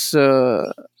 I was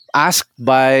asked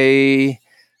by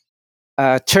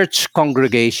a church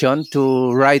congregation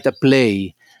to write a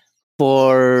play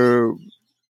for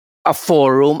a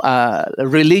forum, a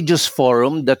religious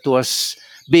forum that was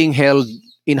being held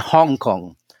in Hong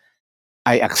Kong.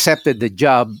 I accepted the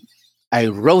job. I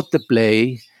wrote the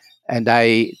play, and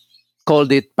I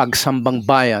called it Pagsambang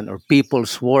Bayan, or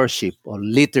People's Worship, or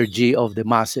Liturgy of the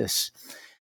Masses.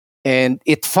 And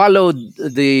it followed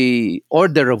the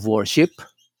order of worship,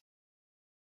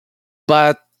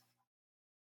 but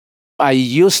I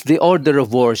used the order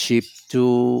of worship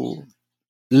to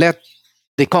let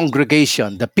the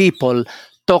congregation, the people,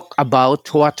 talk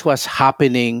about what was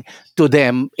happening to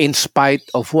them in spite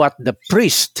of what the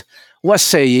priest was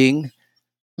saying,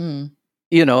 the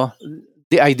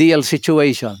ideal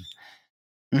situation.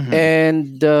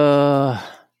 And the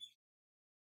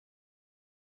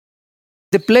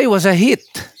play was a hit.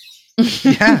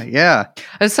 Yeah.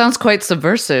 It sounds quite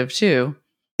subversive too.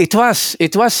 It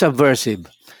was subversive.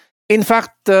 In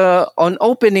fact, on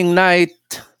opening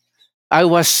night, I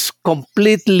was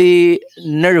completely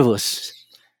nervous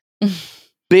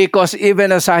because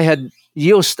even as I had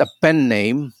used a pen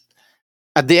name,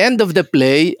 at the end of the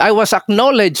play, I was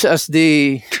acknowledged as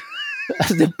the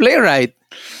as the playwright.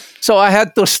 So I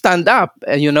had to stand up,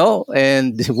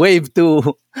 and wave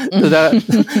to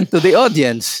the to the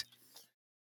audience,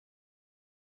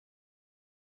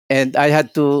 and I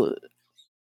had to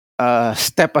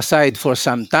step aside for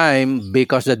some time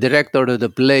because the director of the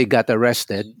play got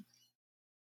arrested.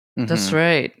 That's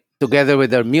right. Together with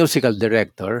their musical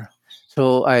director.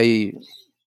 So I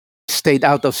stayed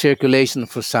out of circulation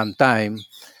for some time.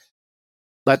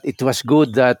 But it was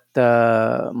good that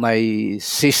my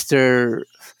sister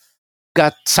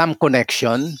got some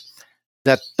connection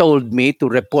that told me to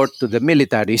report to the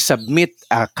military, submit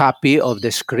a copy of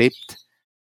the script,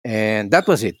 and that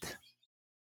was it.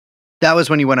 That was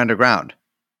when you went underground?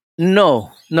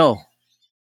 No.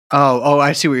 Oh,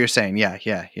 I see what you're saying.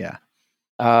 Yeah.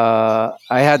 I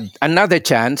had another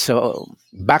chance, so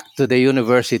back to the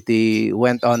university,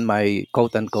 went on my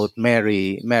quote unquote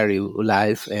merry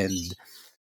life, and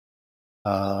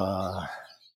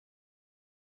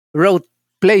wrote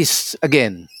plays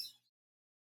again.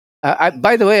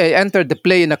 By the way, I entered the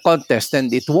play in a contest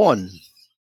and it won.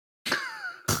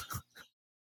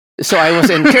 So I was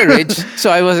encouraged.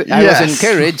 I was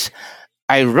encouraged.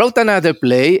 I wrote another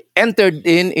play, entered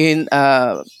in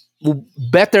a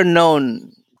better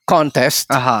known contest,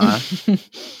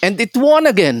 and it won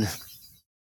again.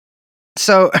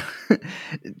 So,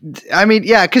 I mean,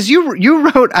 yeah, because you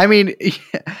wrote. I mean,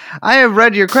 I have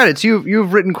read your credits.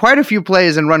 You've written quite a few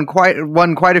plays and won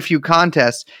quite a few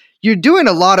contests. You're doing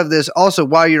a lot of this also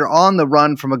while you're on the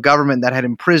run from a government that had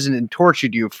imprisoned and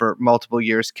tortured you for multiple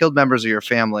years, killed members of your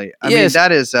family. I mean,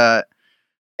 that is. And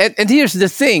here's the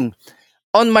thing: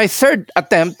 on my third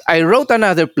attempt, I wrote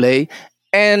another play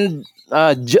and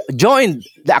joined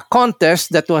a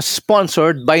contest that was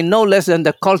sponsored by no less than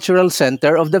the Cultural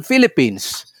Center of the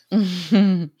Philippines.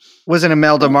 Wasn't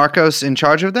Imelda Marcos in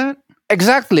charge of that?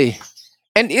 Exactly.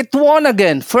 And it won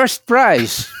again, first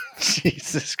prize.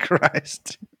 Jesus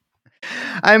Christ.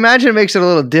 I imagine it makes it a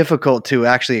little difficult to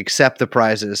actually accept the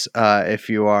prizes if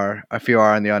you are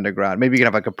in the underground. Maybe you can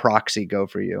have like a proxy go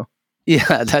for you.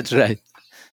 Yeah, that's right.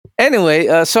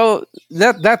 Anyway, so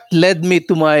that led me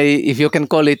to my, if you can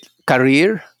call it,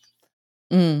 career.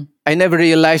 I never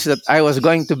realized that I was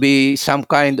going to be some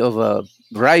kind of a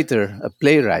writer, a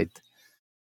playwright.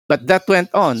 But that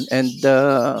went on, and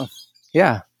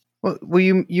yeah. Well,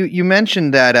 you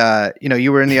mentioned that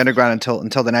you were in the underground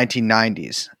until the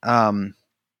 1990s,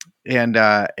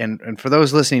 and for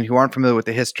those listening who aren't familiar with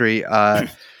the history,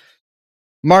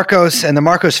 Marcos and the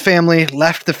Marcos family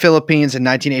left the Philippines in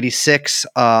 1986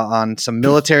 on some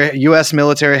U.S.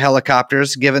 military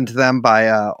helicopters given to them by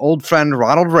old friend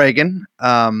Ronald Reagan,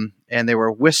 and they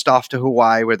were whisked off to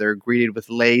Hawaii, where they were greeted with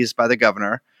leis by the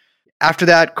governor. After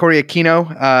that, Cory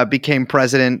Aquino became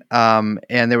president,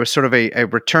 and there was sort of a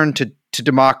return to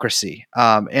democracy.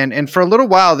 And for a little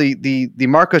while, the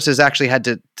Marcoses actually had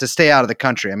to stay out of the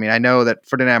country. I mean, I know that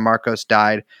Ferdinand Marcos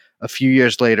died a few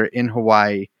years later in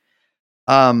Hawaii.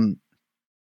 One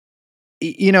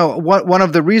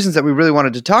of the reasons that we really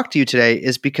wanted to talk to you today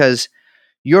is because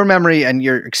your memory and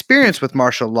your experience with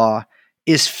martial law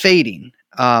is fading,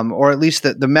 or at least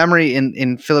the memory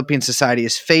in Philippine society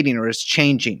is fading or is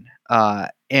changing.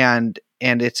 And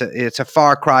it's a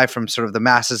far cry from sort of the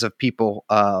masses of people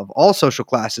of all social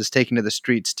classes taking to the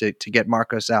streets to get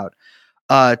Marcos out,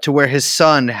 to where his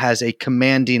son has a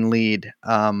commanding lead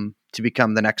to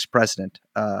become the next president.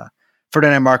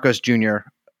 Ferdinand Marcos Jr.,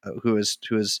 who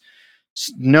is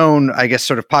known, I guess,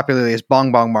 sort of popularly as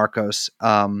Bongbong Marcos,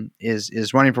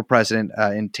 is running for president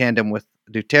in tandem with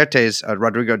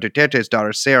Rodrigo Duterte's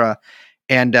daughter Sara,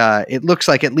 and it looks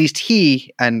like at least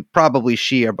he and probably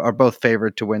she are both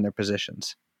favored to win their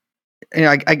positions.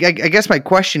 I guess my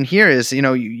question here is,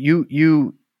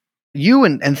 you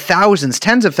and thousands,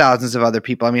 tens of thousands of other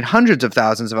people, I mean, hundreds of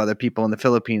thousands of other people in the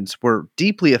Philippines were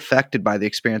deeply affected by the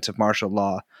experience of martial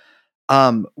law.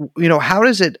 How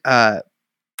does it?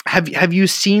 Have you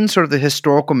seen sort of the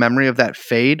historical memory of that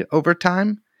fade over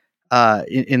time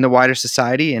in the wider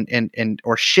society, and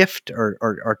or shift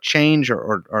or change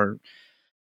or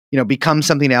become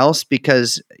something else?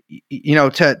 Because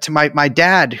to my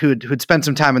dad who'd spent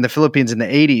some time in the Philippines in the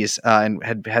 80s and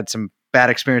had some bad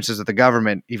experiences with the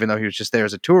government, even though he was just there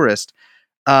as a tourist.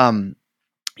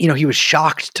 He was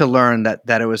shocked to learn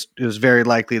that it was very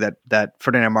likely that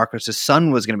Ferdinand Marcos'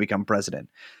 son was going to become president.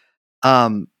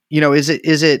 Is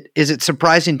it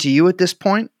surprising to you at this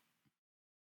point?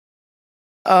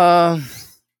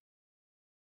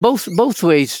 both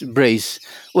ways, Brace.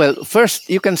 Well, first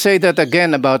you can say that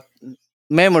again about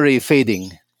memory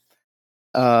fading.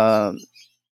 Uh,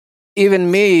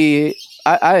 Even me,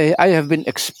 I have been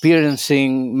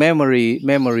experiencing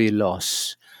memory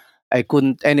loss. I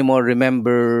couldn't anymore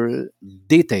remember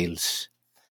details.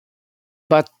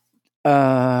 But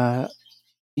uh,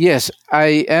 yes,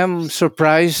 I am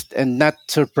surprised and not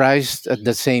surprised at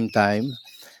the same time.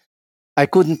 I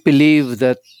couldn't believe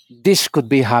that this could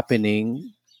be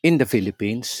happening in the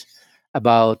Philippines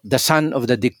about the son of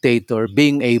the dictator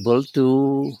being able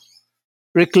to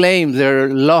reclaim their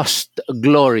lost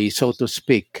glory, so to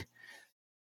speak.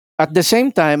 At the same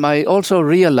time, I also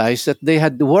realized that they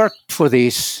had worked for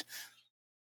this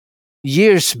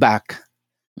years back,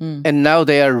 Mm. and now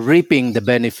they are reaping the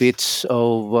benefits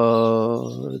of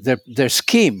their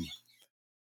scheme.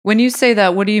 When you say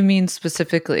that, what do you mean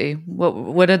specifically?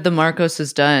 What had the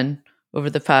Marcoses done over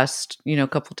the past,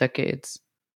 couple decades?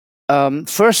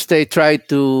 First, they tried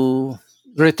to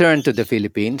return to the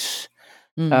Philippines.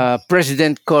 Mm.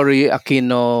 President Cory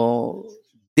Aquino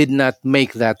did not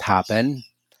make that happen.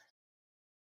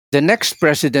 The next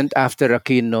president after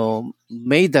Aquino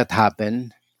made that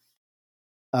happen,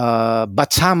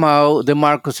 but somehow the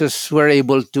Marcoses were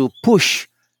able to push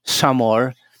some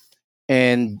more,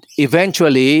 and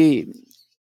eventually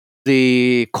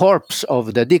the corpse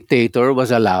of the dictator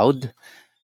was allowed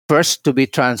first to be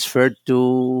transferred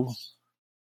to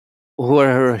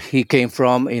where he came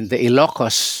from in the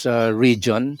Ilocos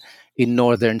region in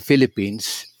northern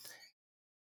Philippines.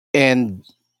 And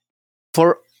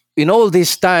for in all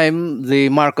this time, the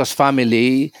Marcos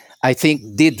family, I think,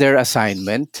 did their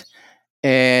assignment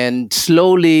and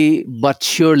slowly but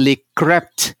surely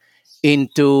crept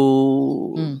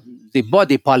into Mm. the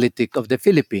body politic of the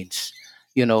Philippines.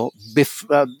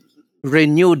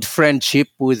 Renewed friendship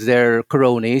with their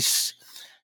cronies,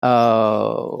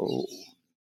 uh,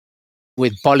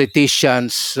 with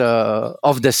politicians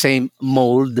of the same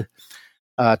mold,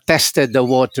 tested the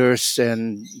waters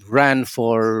and ran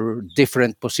for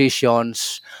different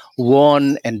positions,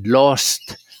 won and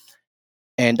lost.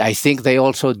 And I think they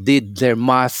also did their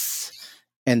math,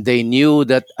 and they knew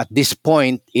that at this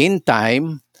point in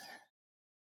time,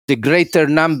 the greater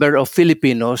number of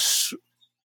Filipinos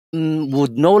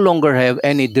would no longer have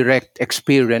any direct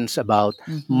experience about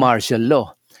Mhm. martial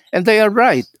law. And they are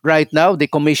right. Right now, the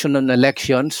Commission on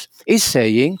Elections is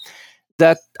saying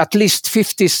that at least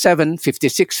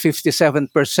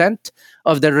 57%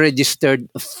 of the registered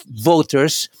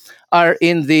voters are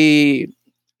in the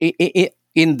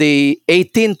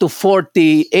 18 to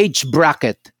 40 age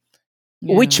bracket,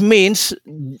 Yeah. which means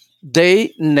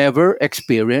they never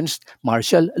experienced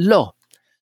martial law.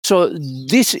 So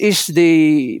this is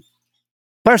the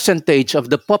percentage of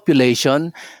the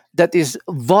population that is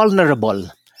vulnerable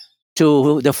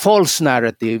to the false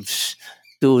narratives,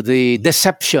 to the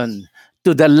deception,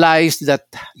 to the lies that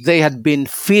they had been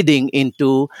feeding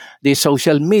into the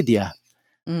social media.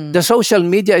 Mm. The social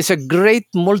media is a great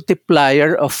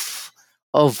multiplier of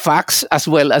facts as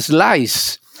well as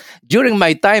lies. During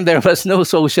my time, there was no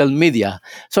social media,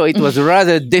 so it was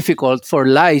rather difficult for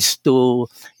lies to,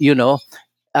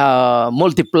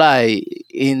 multiply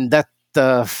in that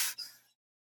uh,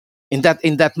 in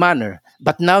that manner.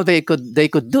 But now they could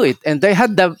do it, and they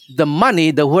had the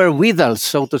money, the wherewithal,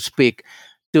 so to speak,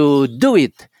 to do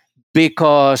it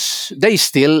because they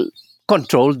still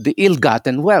controlled the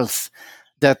ill-gotten wealth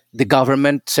that the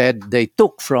government said they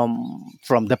took from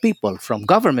the people, from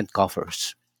government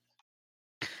coffers.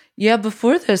 Yeah,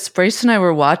 before this, Bryce and I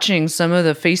were watching some of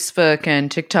the Facebook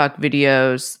and TikTok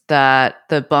videos that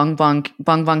the Bong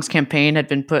Bong's campaign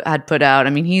had put out. I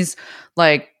mean, he's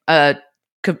like a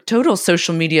total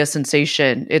social media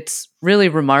sensation. It's really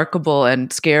remarkable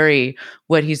and scary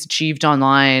what he's achieved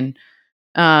online.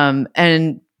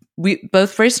 And we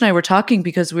both Bryce and I were talking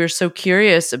because we were so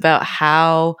curious about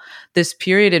how this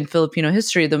period in Filipino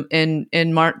history, the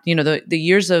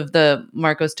years of the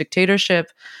Marcos dictatorship,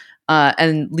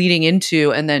 and leading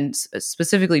into, and then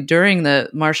specifically during the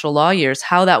martial law years,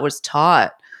 how that was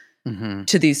taught Mm-hmm.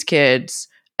 to these kids,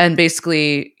 and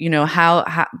basically, how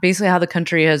the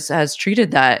country has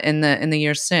treated that in the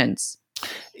years since.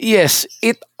 Yes,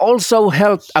 it also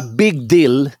helped a big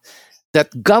deal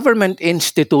that government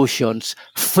institutions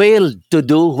failed to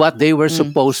do what they were Mm.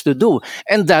 supposed to do,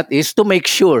 and that is to make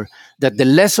sure that the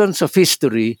lessons of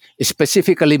history,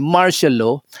 specifically martial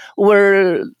law,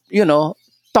 were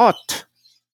taught,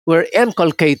 were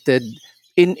inculcated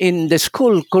in the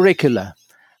school curricula.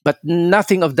 But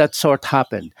nothing of that sort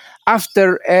happened.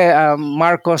 After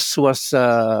Marcos was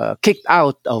kicked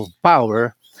out of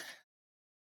power,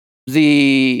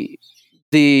 the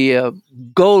the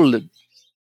goal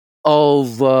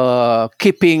of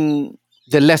keeping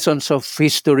the lessons of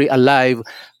history alive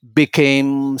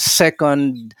became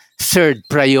second, third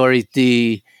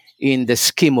priority in the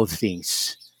scheme of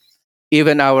things.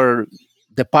 Even our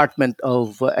Department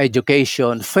of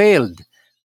Education failed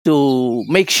to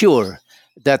make sure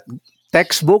that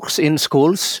textbooks in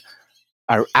schools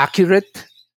are accurate,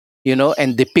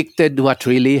 and depicted what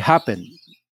really happened.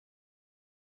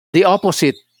 The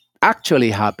opposite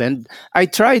actually happened. I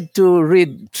tried to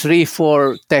read 3,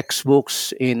 4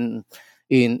 textbooks in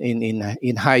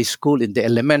high school, in the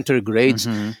elementary grades,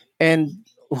 Mhm. and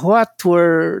what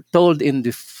were told in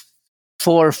the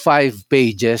 4, 5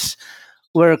 pages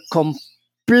were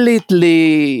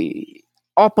completely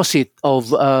opposite of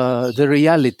the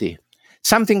reality.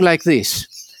 Something like this.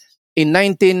 In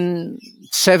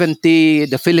 1970,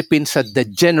 the Philippines had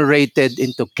degenerated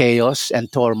into chaos and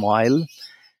turmoil.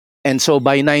 And so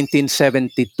by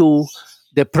 1972,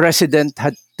 the president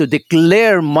had to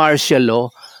declare martial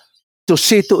law to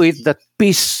see to it that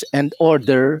peace and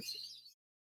order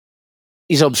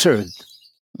is observed.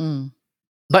 Mm.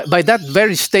 But by that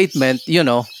very statement,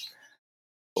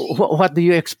 what do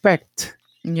you expect?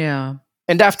 Yeah.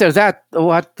 And after that,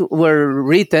 what were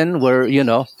written were,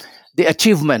 the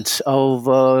achievements of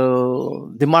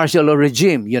the martial law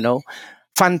regime,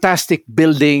 fantastic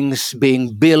buildings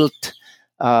being built,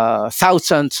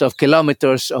 thousands of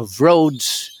kilometers of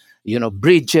roads,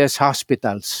 bridges,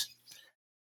 hospitals.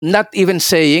 Not even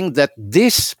saying that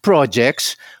these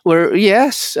projects were,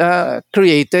 yes,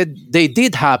 created, they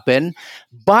did happen,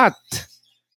 but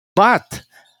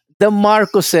the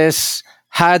Marcoses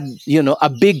had, a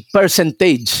big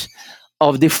percentage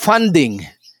of the funding,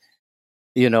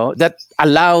 that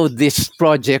allowed these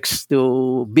projects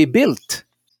to be built.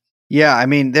 Yeah, I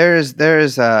mean, there's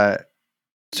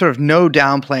sort of no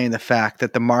downplaying the fact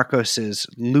that the Marcoses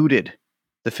looted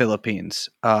the Philippines.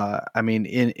 I mean,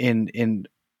 in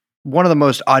one of the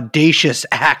most audacious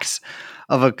acts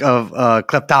of a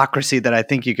kleptocracy that I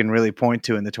think you can really point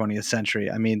to in the 20th century.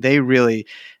 I mean, they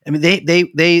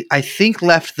I think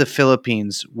left the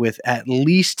Philippines with at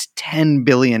least $10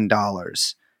 billion.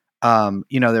 There's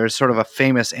sort of a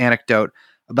famous anecdote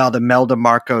about Imelda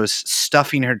Marcos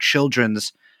stuffing her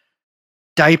children's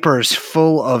diapers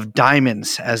full of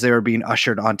diamonds as they were being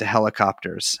ushered onto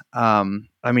helicopters. I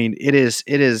mean, it is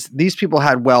these people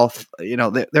had wealth.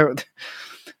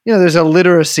 There's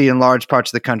illiteracy in large parts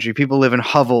of the country. People live in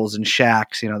hovels and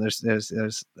shacks.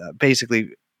 There's basically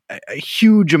a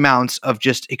huge amounts of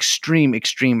just extreme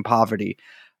poverty,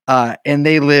 and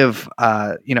they live,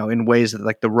 in ways that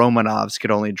like the Romanovs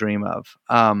could only dream of.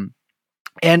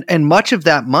 And much of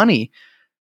that money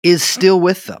is still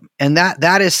with them, and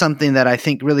that is something that I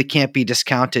think really can't be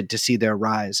discounted to see their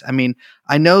rise. I mean,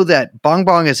 I know that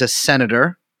Bongbong is a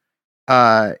senator.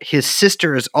 His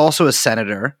sister is also a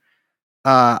senator.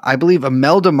 I believe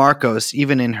Imelda Marcos,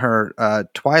 even in her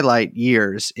twilight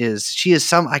years,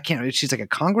 she's like a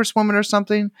congresswoman or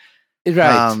something.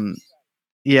 Right.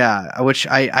 Yeah, which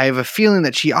I have a feeling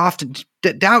that she often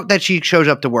doubt that she shows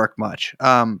up to work much.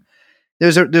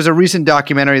 There's a recent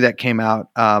documentary that came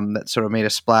out that sort of made a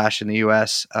splash in the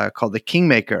U.S. Called The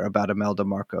Kingmaker about Imelda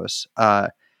Marcos,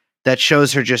 that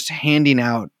shows her just handing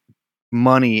out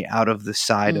money out of the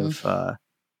side of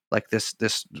like this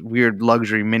weird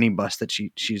luxury minibus that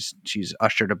she's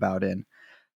ushered about in.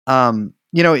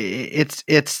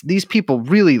 It's these people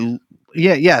really,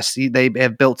 yes, they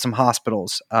have built some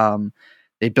hospitals.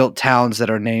 They built towns that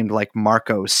are named like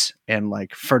Marcos and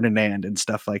like Ferdinand and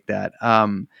stuff like that.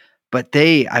 But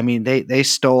they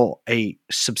stole a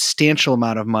substantial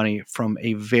amount of money from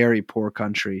a very poor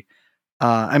country.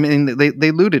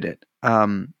 They looted it.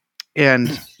 And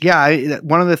yeah,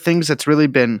 one of the things that's really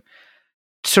been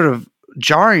sort of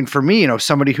jarring for me,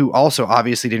 somebody who also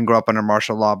obviously didn't grow up under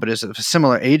martial law, but is of a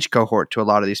similar age cohort to a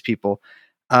lot of these people,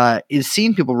 is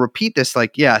seeing people repeat this.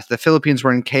 Like, yeah, the Philippines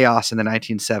were in chaos in the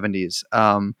 1970s.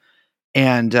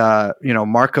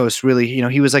 Marcos really,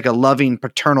 he was like a loving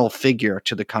paternal figure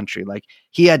to the country. Like,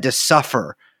 he had to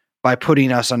suffer by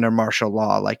putting us under martial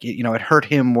law. Like, it hurt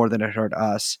him more than it hurt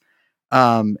us.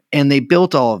 And they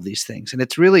built all of these things, and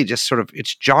it's really just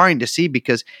it's jarring to see,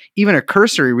 because even a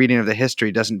cursory reading of the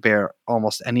history doesn't bear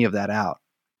almost any of that out.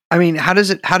 I mean, how does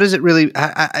it really,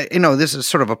 this is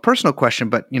sort of a personal question,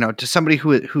 but, to somebody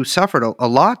who suffered a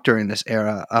lot during this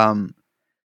era, how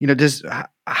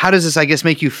does this, I guess,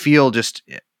 make you feel just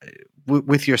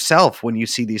with yourself when you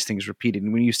see these things repeated,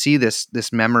 and when you see this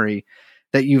memory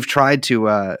that you've tried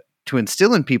to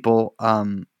instill in people,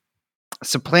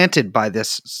 supplanted by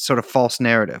this sort of false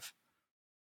narrative?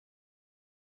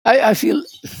 I feel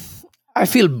I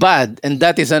feel bad, and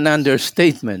that is an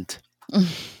understatement.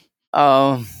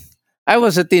 Um, I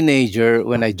was a teenager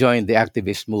when I joined the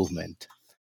activist movement.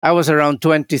 I was around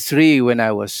 23 when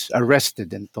I was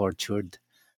arrested and tortured.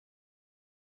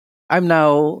 I'm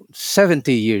now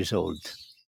 70 years old.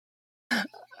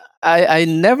 I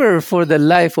never for the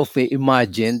life of me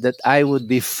imagined that I would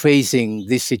be facing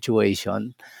this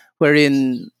situation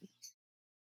wherein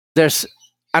there's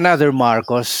another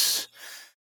Marcos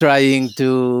trying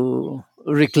to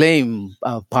reclaim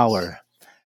power.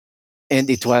 And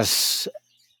it was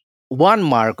one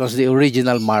Marcos, the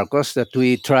original Marcos, that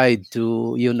we tried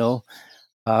to,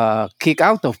 kick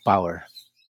out of power.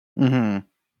 Mm-hmm.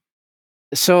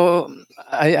 So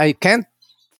I can't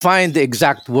find the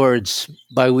exact words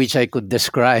by which I could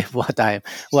describe what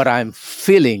I'm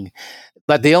feeling.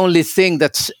 But the only thing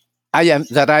I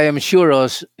am sure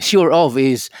of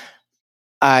is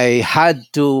I had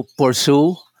to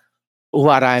pursue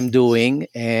what I'm doing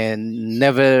and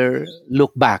never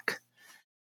look back,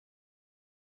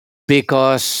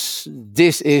 because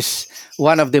this is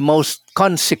one of the most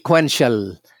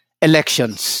consequential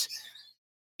elections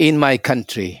in my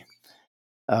country.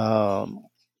 Um,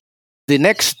 the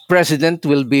next president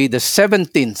will be the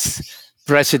 17th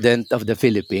president of the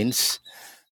Philippines.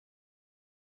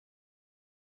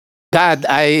 God,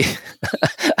 I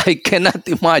I cannot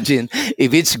imagine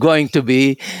if it's going to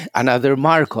be another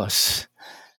Marcos.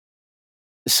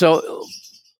 So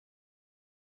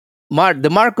the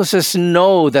Marcoses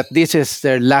know that this is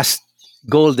their last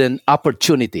golden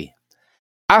opportunity.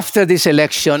 After this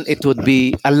election, it would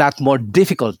be a lot more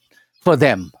difficult for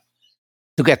them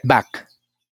to get back,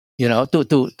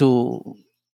 to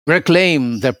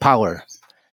reclaim their power.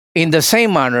 In the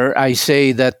same manner, I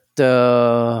say that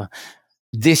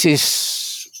this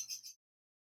is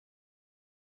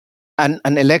an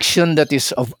election that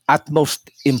is of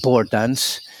utmost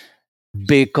importance,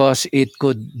 because it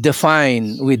could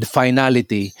define with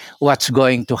finality what's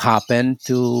going to happen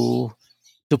to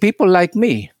people like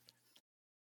me.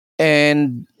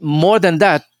 And more than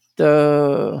that,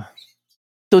 to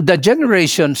the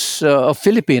generations of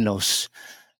Filipinos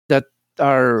that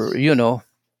are,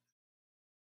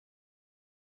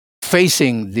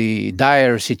 facing the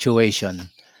dire situation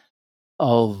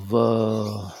of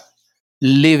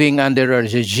living under a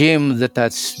regime that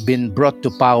has been brought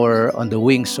to power on the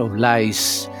wings of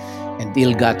lies and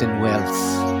ill-gotten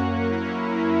wealth.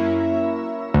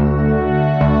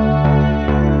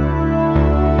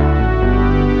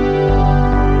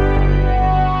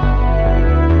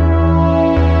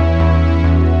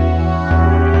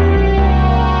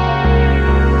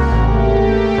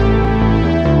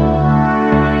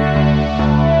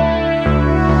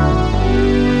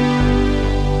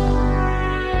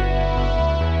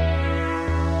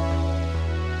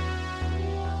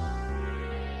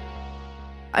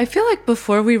 I feel like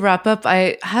before we wrap up,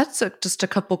 I had just a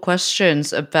couple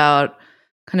questions about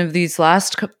kind of these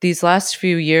last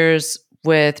few years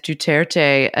with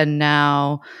Duterte, and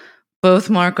now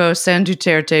both Marcos and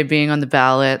Duterte being on the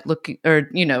ballot,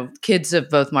 kids of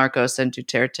both Marcos and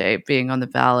Duterte being on the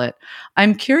ballot.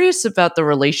 I'm curious about the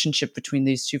relationship between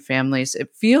these two families.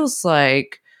 It feels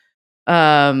like,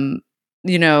 um,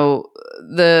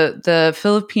 the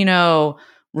Filipino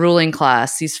ruling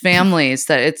class, these families,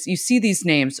 that you see these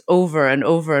names over and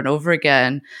over and over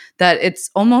again, that it's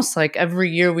almost like every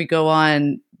year we go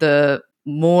on, the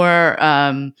more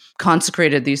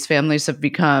consecrated these families have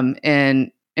become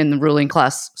in the ruling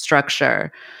class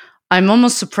structure. I'm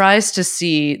almost surprised to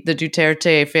see the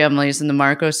Duterte families and the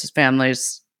Marcos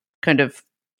families kind of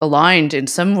aligned in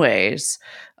some ways,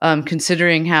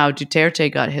 considering how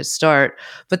Duterte got his start.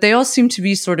 But they all seem to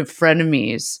be sort of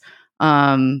frenemies,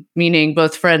 meaning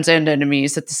both friends and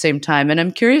enemies at the same time. And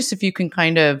I'm curious if you can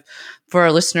kind of, for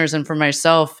our listeners and for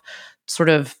myself, sort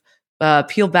of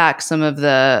peel back some of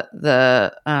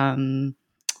the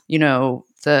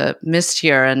mist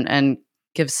here, and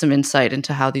give some insight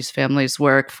into how these families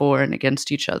work for and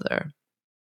against each other.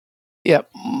 Yeah,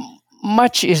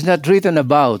 much is not written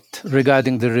about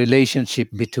regarding the relationship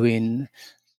between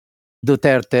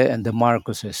Duterte and the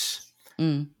Marcoses.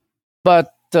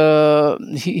 But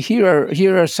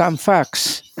here are some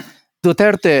facts.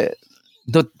 Rodrigo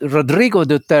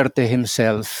Duterte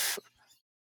himself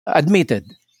admitted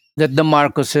that the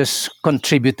Marcoses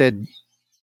contributed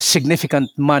significant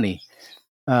money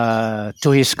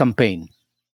to his campaign.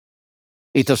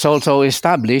 It was also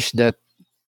established that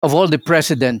of all the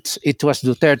presidents, it was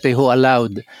Duterte who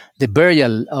allowed the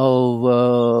burial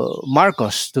of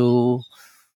Marcos to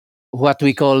what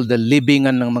we call the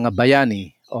libingan ng mga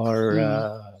bayani, or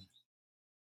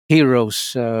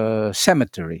heroes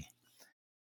cemetery.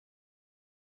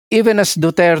 even as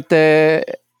Duterte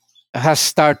has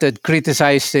started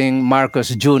criticizing Marcos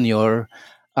Jr.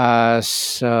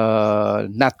 as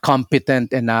not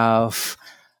competent enough,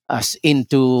 as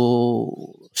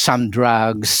into some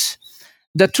drugs,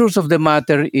 the truth of the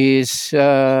matter is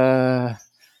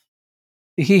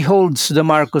he holds the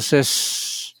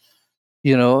Marcoses,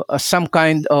 as some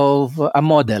kind of a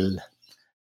model.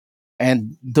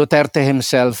 And Duterte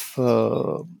himself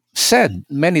said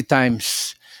many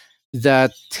times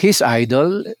that his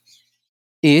idol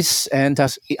is and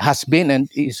has been and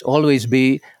is always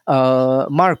be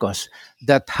Marcos.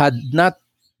 That had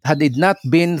it not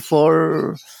been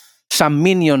for some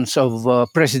minions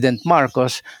of President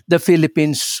Marcos, the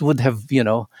Philippines would have,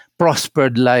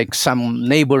 prospered like some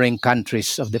neighboring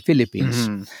countries of the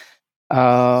Philippines.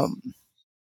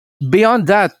 Beyond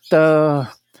that,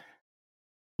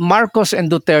 Marcos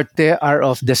and Duterte are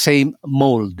of the same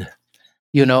mold.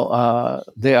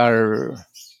 They are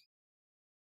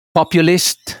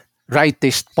populist,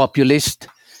 rightist populist.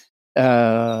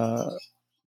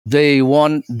 They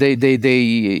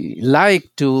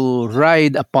like to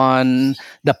ride upon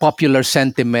the popular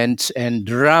sentiments and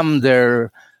ram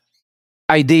their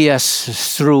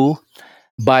ideas through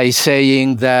by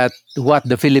saying that what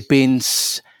the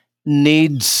Philippines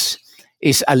needs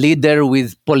is a leader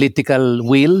with political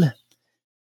will.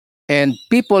 And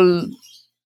people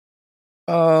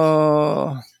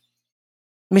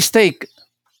mistake,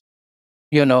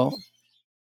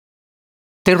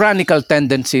 tyrannical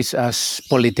tendencies as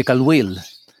political will.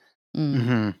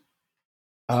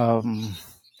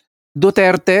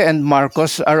 Duterte and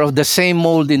Marcos are of the same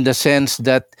mold in the sense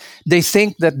that they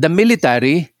think that the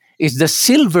military is the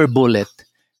silver bullet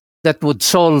that would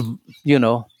solve,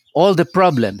 all the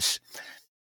problems.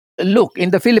 Look,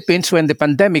 in the Philippines, when the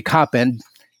pandemic happened,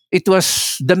 it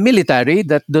was the military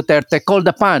that Duterte called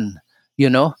upon,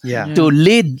 to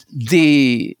lead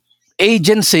the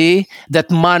agency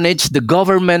that managed the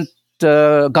government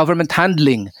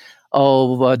handling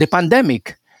of the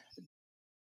pandemic.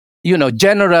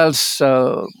 Generals,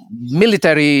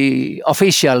 military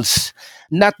officials,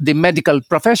 not the medical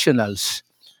professionals.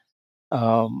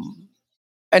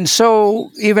 And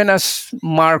so, even as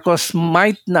Marcos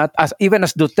might not, even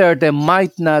as Duterte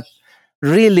might not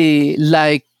really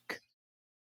like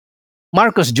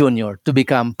Marcos Jr. to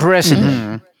become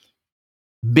president,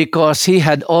 because he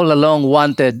had all along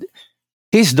wanted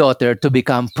his daughter to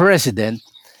become president.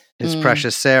 His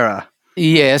precious Sarah.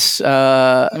 Yes.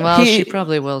 She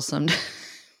probably will someday.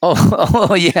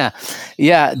 Oh, yeah.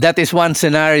 Yeah, that is one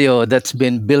scenario that's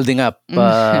been building up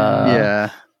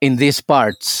in these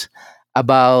parts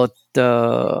about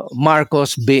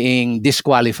Marcos being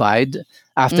disqualified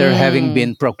after having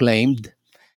been proclaimed,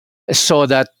 so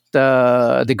that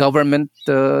the government,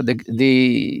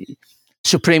 the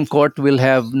Supreme Court will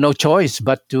have no choice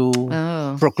but to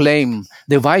proclaim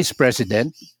the vice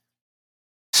president,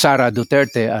 Sara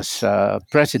Duterte, as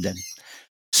president.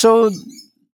 So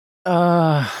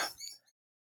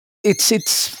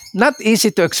it's not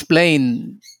easy to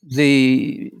explain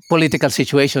the political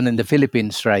situation in the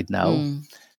Philippines right now.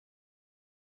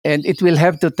 And it will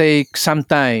have to take some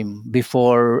time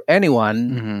before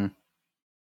anyone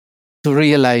to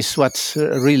realize what's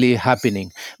really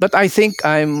happening. But I think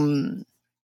I'm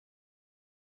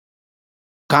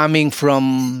coming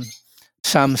from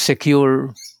some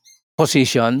secure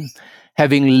position,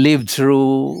 having lived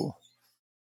through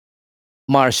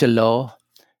martial law,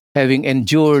 having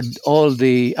endured all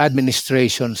the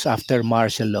administrations after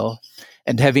martial law,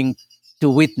 and having to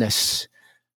witness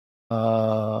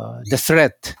the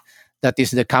threat that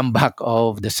is the comeback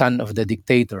of the son of the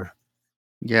dictator.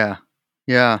 Yeah.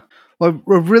 Well,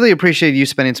 we really appreciate you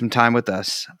spending some time with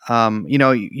us.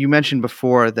 You mentioned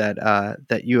before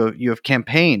that you have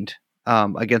campaigned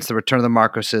against the return of the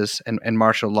Marcoses and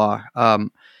martial law.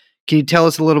 Can you tell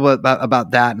us a little bit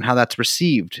about that and how that's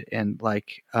received, and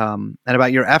and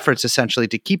about your efforts essentially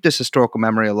to keep this historical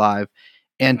memory alive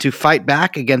and to fight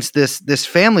back against this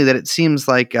family that it seems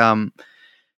like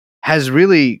has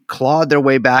really clawed their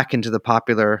way back into the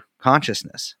popular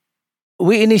consciousness?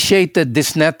 We initiated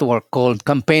this network called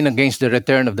Campaign Against the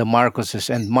Return of the Marcoses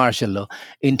and Martial Law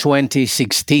in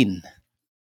 2016.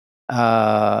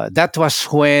 That was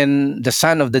when the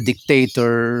son of the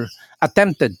dictator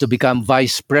attempted to become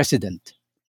vice president.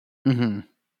 And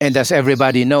as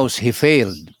everybody knows, he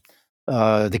failed.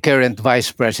 The current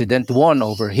vice president won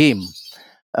over him.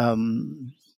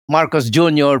 Marcos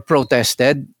Jr.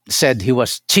 protested, said he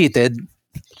was cheated.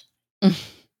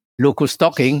 Look who's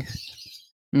talking.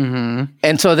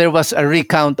 And so there was a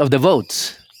recount of the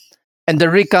votes. And the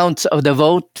recounts of the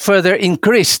vote further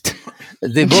increased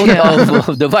the vote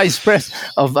of the vice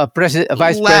Last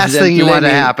president. thing you want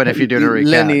to happen if you do a recount.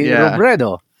 Lenny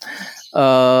Robredo.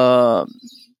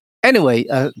 Anyway,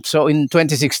 so in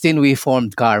 2016 we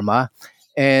formed Karma,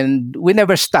 and we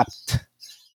never stopped.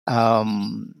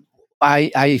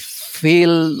 I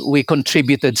feel we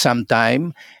contributed some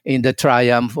time in the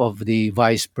triumph of the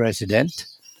vice president,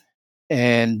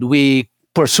 and we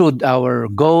pursued our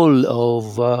goal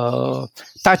of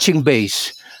touching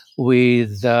base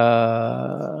with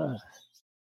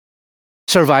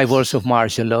survivors of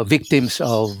martial law, victims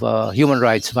of human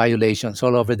rights violations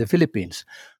all over the Philippines.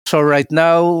 So right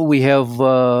now we have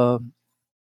what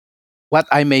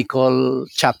I may call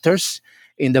chapters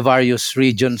in the various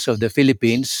regions of the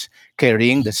Philippines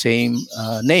carrying the same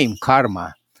name,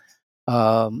 Karma.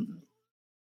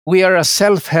 We are a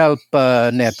self-help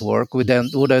network. We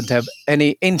wouldn't have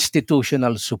any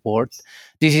institutional support.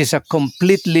 This is a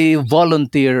completely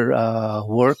volunteer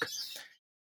work,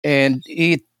 and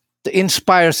it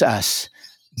inspires us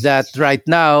that right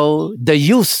now the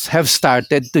youth have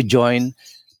started to join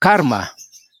Karma.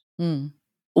 Mm.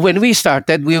 When we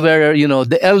started, we were,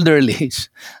 the elderlies,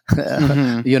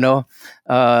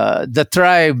 the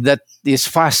tribe that is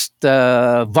fast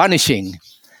vanishing.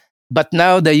 But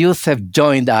now the youth have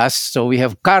joined us. So we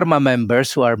have Karma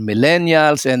members who are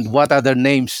millennials, and what other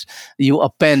names you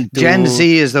append to. Gen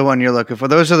Z is the one you're looking for.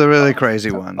 Those are the really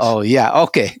crazy ones. Oh, yeah.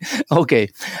 Okay.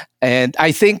 And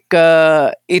I think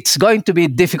it's going to be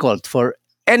difficult for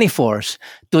any force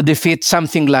to defeat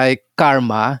something like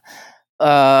Karma,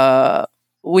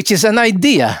 which is an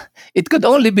idea. It could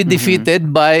only be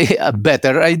defeated by a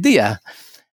better idea.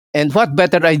 And what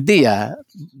better idea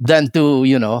than to,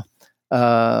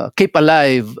 keep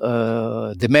alive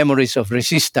the memories of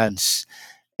resistance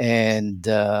and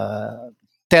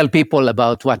tell people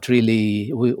about what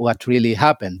really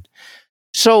happened.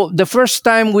 So the first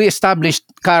time we established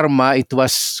Karma, it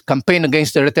was campaign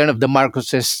against the return of the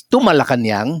Marcoses to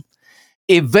Malacanang.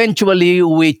 Eventually,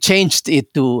 we changed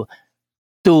it to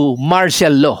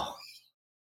martial law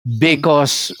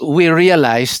because we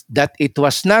realized that it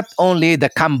was not only the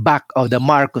comeback of the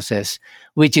Marcoses,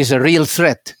 which is a real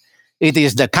threat. It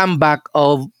is the comeback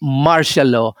of martial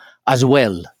law as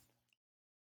well.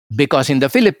 Because in the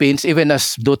Philippines, even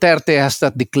as Duterte has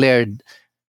not declared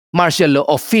martial law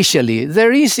officially,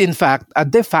 there is in fact a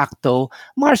de facto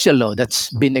martial law that's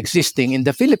been existing in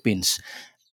the Philippines.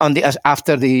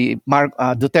 After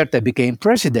Duterte became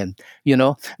president,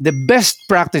 the best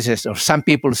practices, or some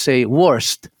people say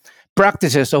worst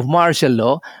practices of martial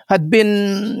law, had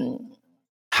been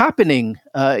happening,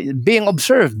 being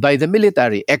observed by the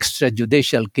military: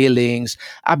 extrajudicial killings,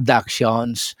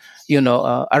 abductions,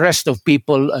 arrest of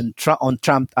people on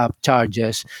trumped-up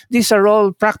charges. These are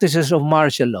all practices of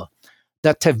martial law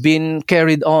that have been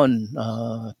carried on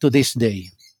to this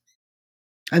day.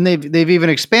 And they've even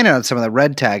expanded on some of the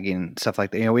red tagging stuff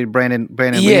like that. We had Brandon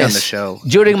Lee on the show.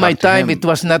 During my time, it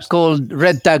was not called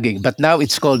red tagging, but now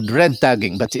it's called red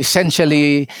tagging. But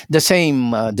essentially the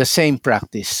same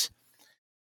practice.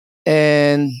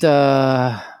 And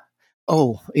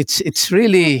it's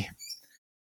really,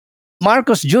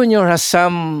 Marcos Jr. has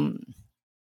some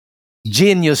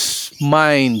genius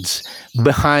minds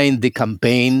behind the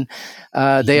campaign.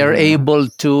 They are able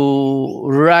to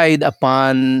ride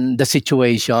upon the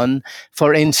situation.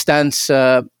 For instance,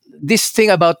 this thing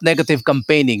about negative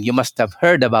campaigning, you must have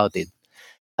heard about it.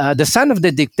 The son of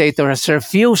the dictator has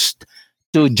refused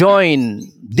to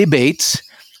join debates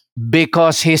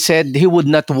because he said he would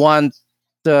not want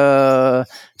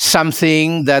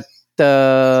something that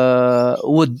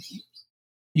would,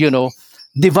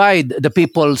 divide the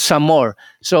people some more.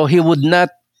 So he would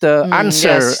not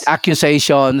answer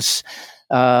accusations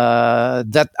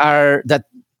that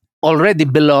already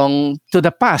belong to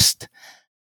the past.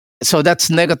 So that's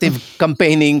negative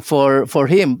campaigning for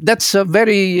him. That's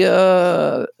very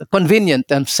convenient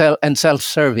and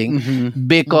self-serving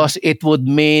because it would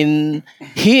mean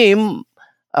him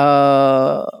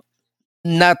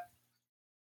not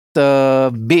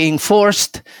being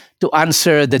forced to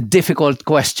answer the difficult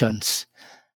questions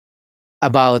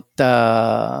about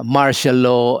martial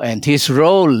law and his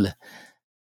role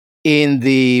in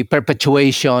the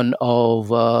perpetuation of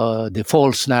the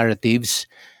false narratives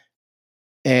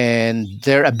and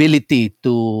their ability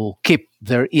to keep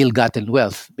their ill-gotten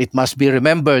wealth. It must be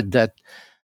remembered that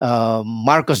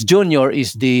Marcos Jr.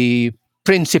 is the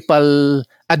principal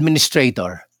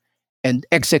administrator and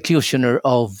executioner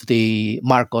of the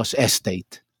Marcos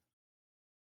estate.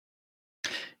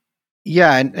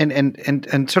 Yeah,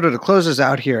 and sort of to close us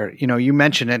out here, you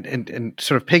mentioned it, and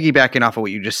sort of piggybacking off of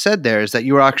what you just said there, is that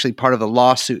you were actually part of the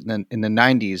lawsuit in the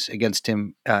 90s against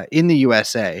him in the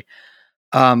USA.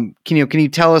 Can you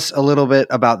tell us a little bit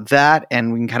about that,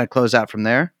 and we can kind of close out from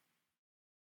there?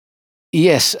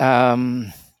 Yes.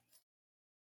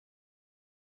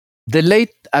 The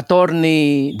late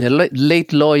attorney,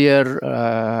 late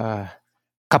lawyer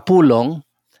Capulong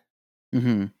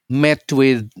met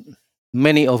with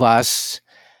many of us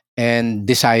and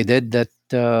decided that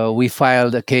we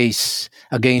filed a case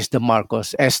against the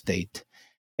Marcos estate.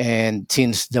 And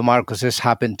since the Marcoses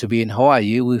happened to be in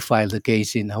Hawaii, we filed a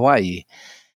case in Hawaii.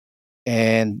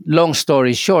 And long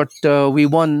story short, we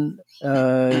won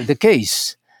the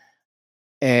case.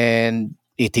 And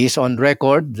it is on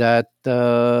record that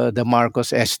the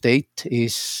Marcos estate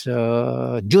is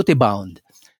duty bound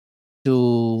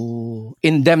to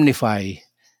indemnify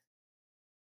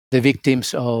the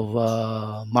victims of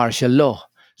martial law.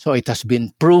 So it has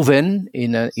been proven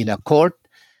in a court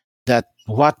that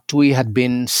what we had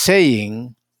been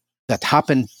saying that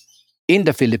happened in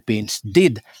the Philippines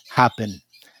did happen.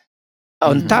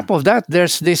 On top of that,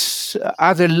 there's this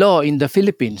other law in the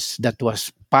Philippines that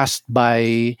was passed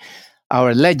by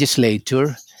our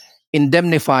legislature,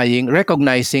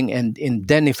 recognizing and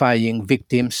indemnifying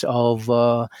victims of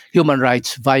human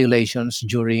rights violations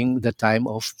during the time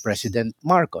of President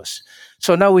Marcos.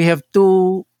 So now we have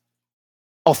two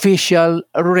official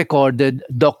recorded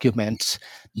documents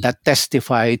that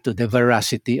testify to the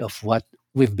veracity of what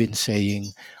we've been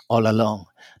saying all along.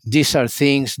 These are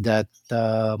things that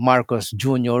Marcos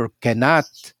Jr. cannot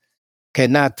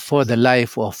for the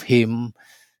life of him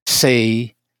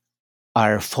say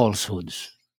are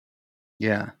falsehoods.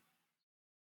 Yeah.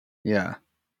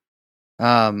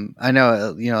 I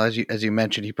know, as you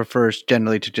mentioned, he prefers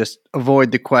generally to just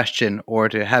avoid the question or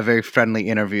to have very friendly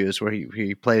interviews where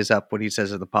he plays up what he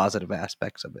says are the positive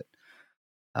aspects of it.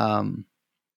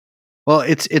 Well,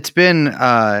 it's been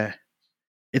an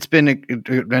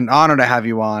honor to have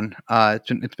you on.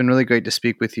 It's been really great to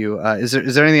speak with you. Is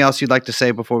there anything else you'd like to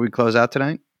say before we close out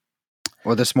tonight,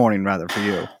 or this morning rather for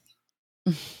you?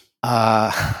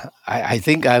 I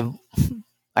think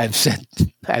I've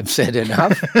said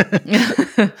enough.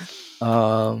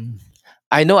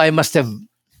 I know I must have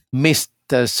missed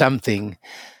something.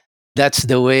 That's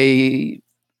the way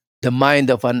the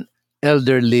mind of an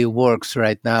elderly works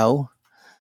right now.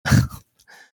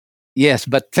 Yes,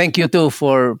 but thank you too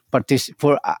for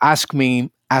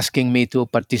asking me to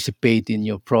participate in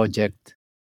your project.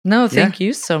 No, thank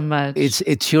you so much.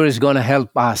 It sure is going to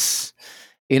help us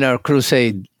in our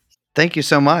crusade. Thank you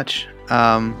so much.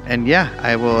 And yeah,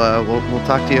 I will. We'll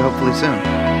talk to you hopefully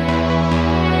soon.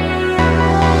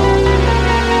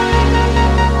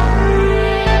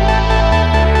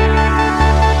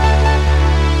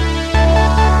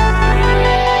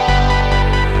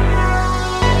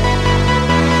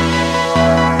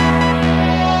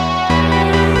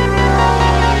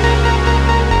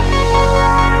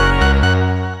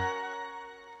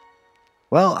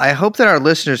 Well, I hope that our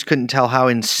listeners couldn't tell how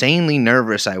insanely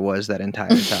nervous I was that entire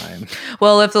time.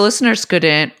 Well, if the listeners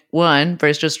couldn't, one,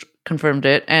 Bryce just confirmed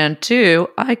it, and two,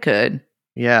 I could.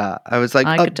 Yeah, I was like,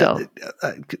 I could tell.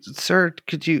 Sir,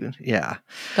 could you? Yeah.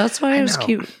 That's why it was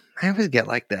cute. I always get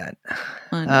like that.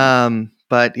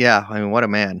 But yeah, I mean, what a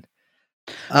man.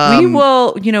 We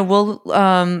will,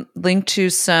 we'll link to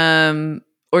some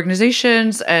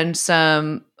organizations and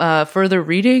some further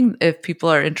reading if people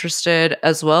are interested,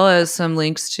 as well as some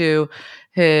links to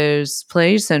his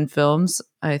plays and films.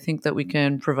 I think that we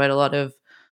can provide a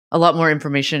lot more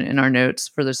information in our notes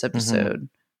for this episode.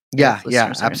 Yeah,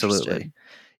 absolutely.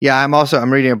 Yeah,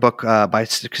 I'm reading a book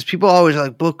because people always are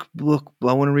like book.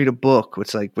 I want to read a book.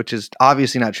 Which is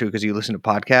obviously not true because you listen to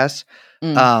podcasts.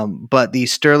 But the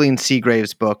Sterling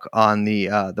Seagraves book on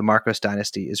the Marcos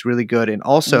dynasty is really good, and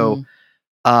also.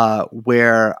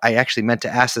 Where I actually meant to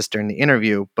ask this during the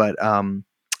interview, but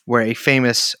where a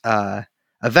famous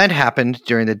event happened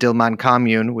during the Dilmun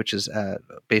Commune, which is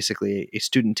basically a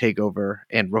student takeover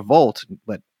and revolt,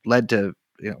 but led to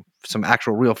some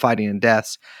actual real fighting and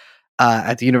deaths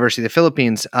at the University of the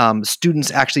Philippines.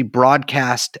 Students actually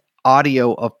broadcast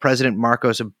audio of President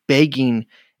Marcos begging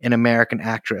an American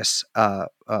actress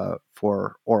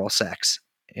for oral sex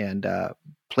and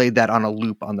played that on a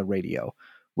loop on the radio,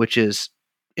 which is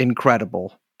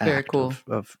incredible. Very cool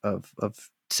of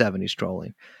 70s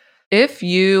trolling. If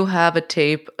you have a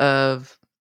tape of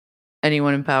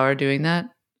anyone in power doing that,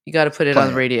 you got to put it on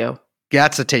the radio. Yeah,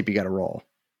 that's a tape you got to roll.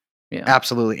 Yeah,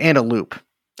 absolutely, and a loop.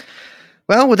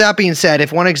 Well, with that being said,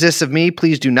 if one exists of me,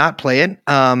 please do not play it.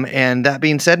 And that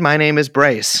being said, my name is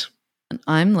Bryce. And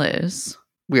I'm Liz.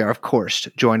 We are, of course,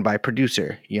 joined by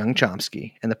producer Young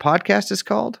Chomsky. And the podcast is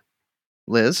called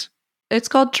Liz. It's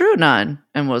called True None.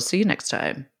 And we'll see you next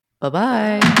time.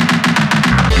 Bye-bye.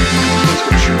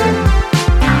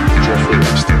 Jeffrey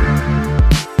Epstein.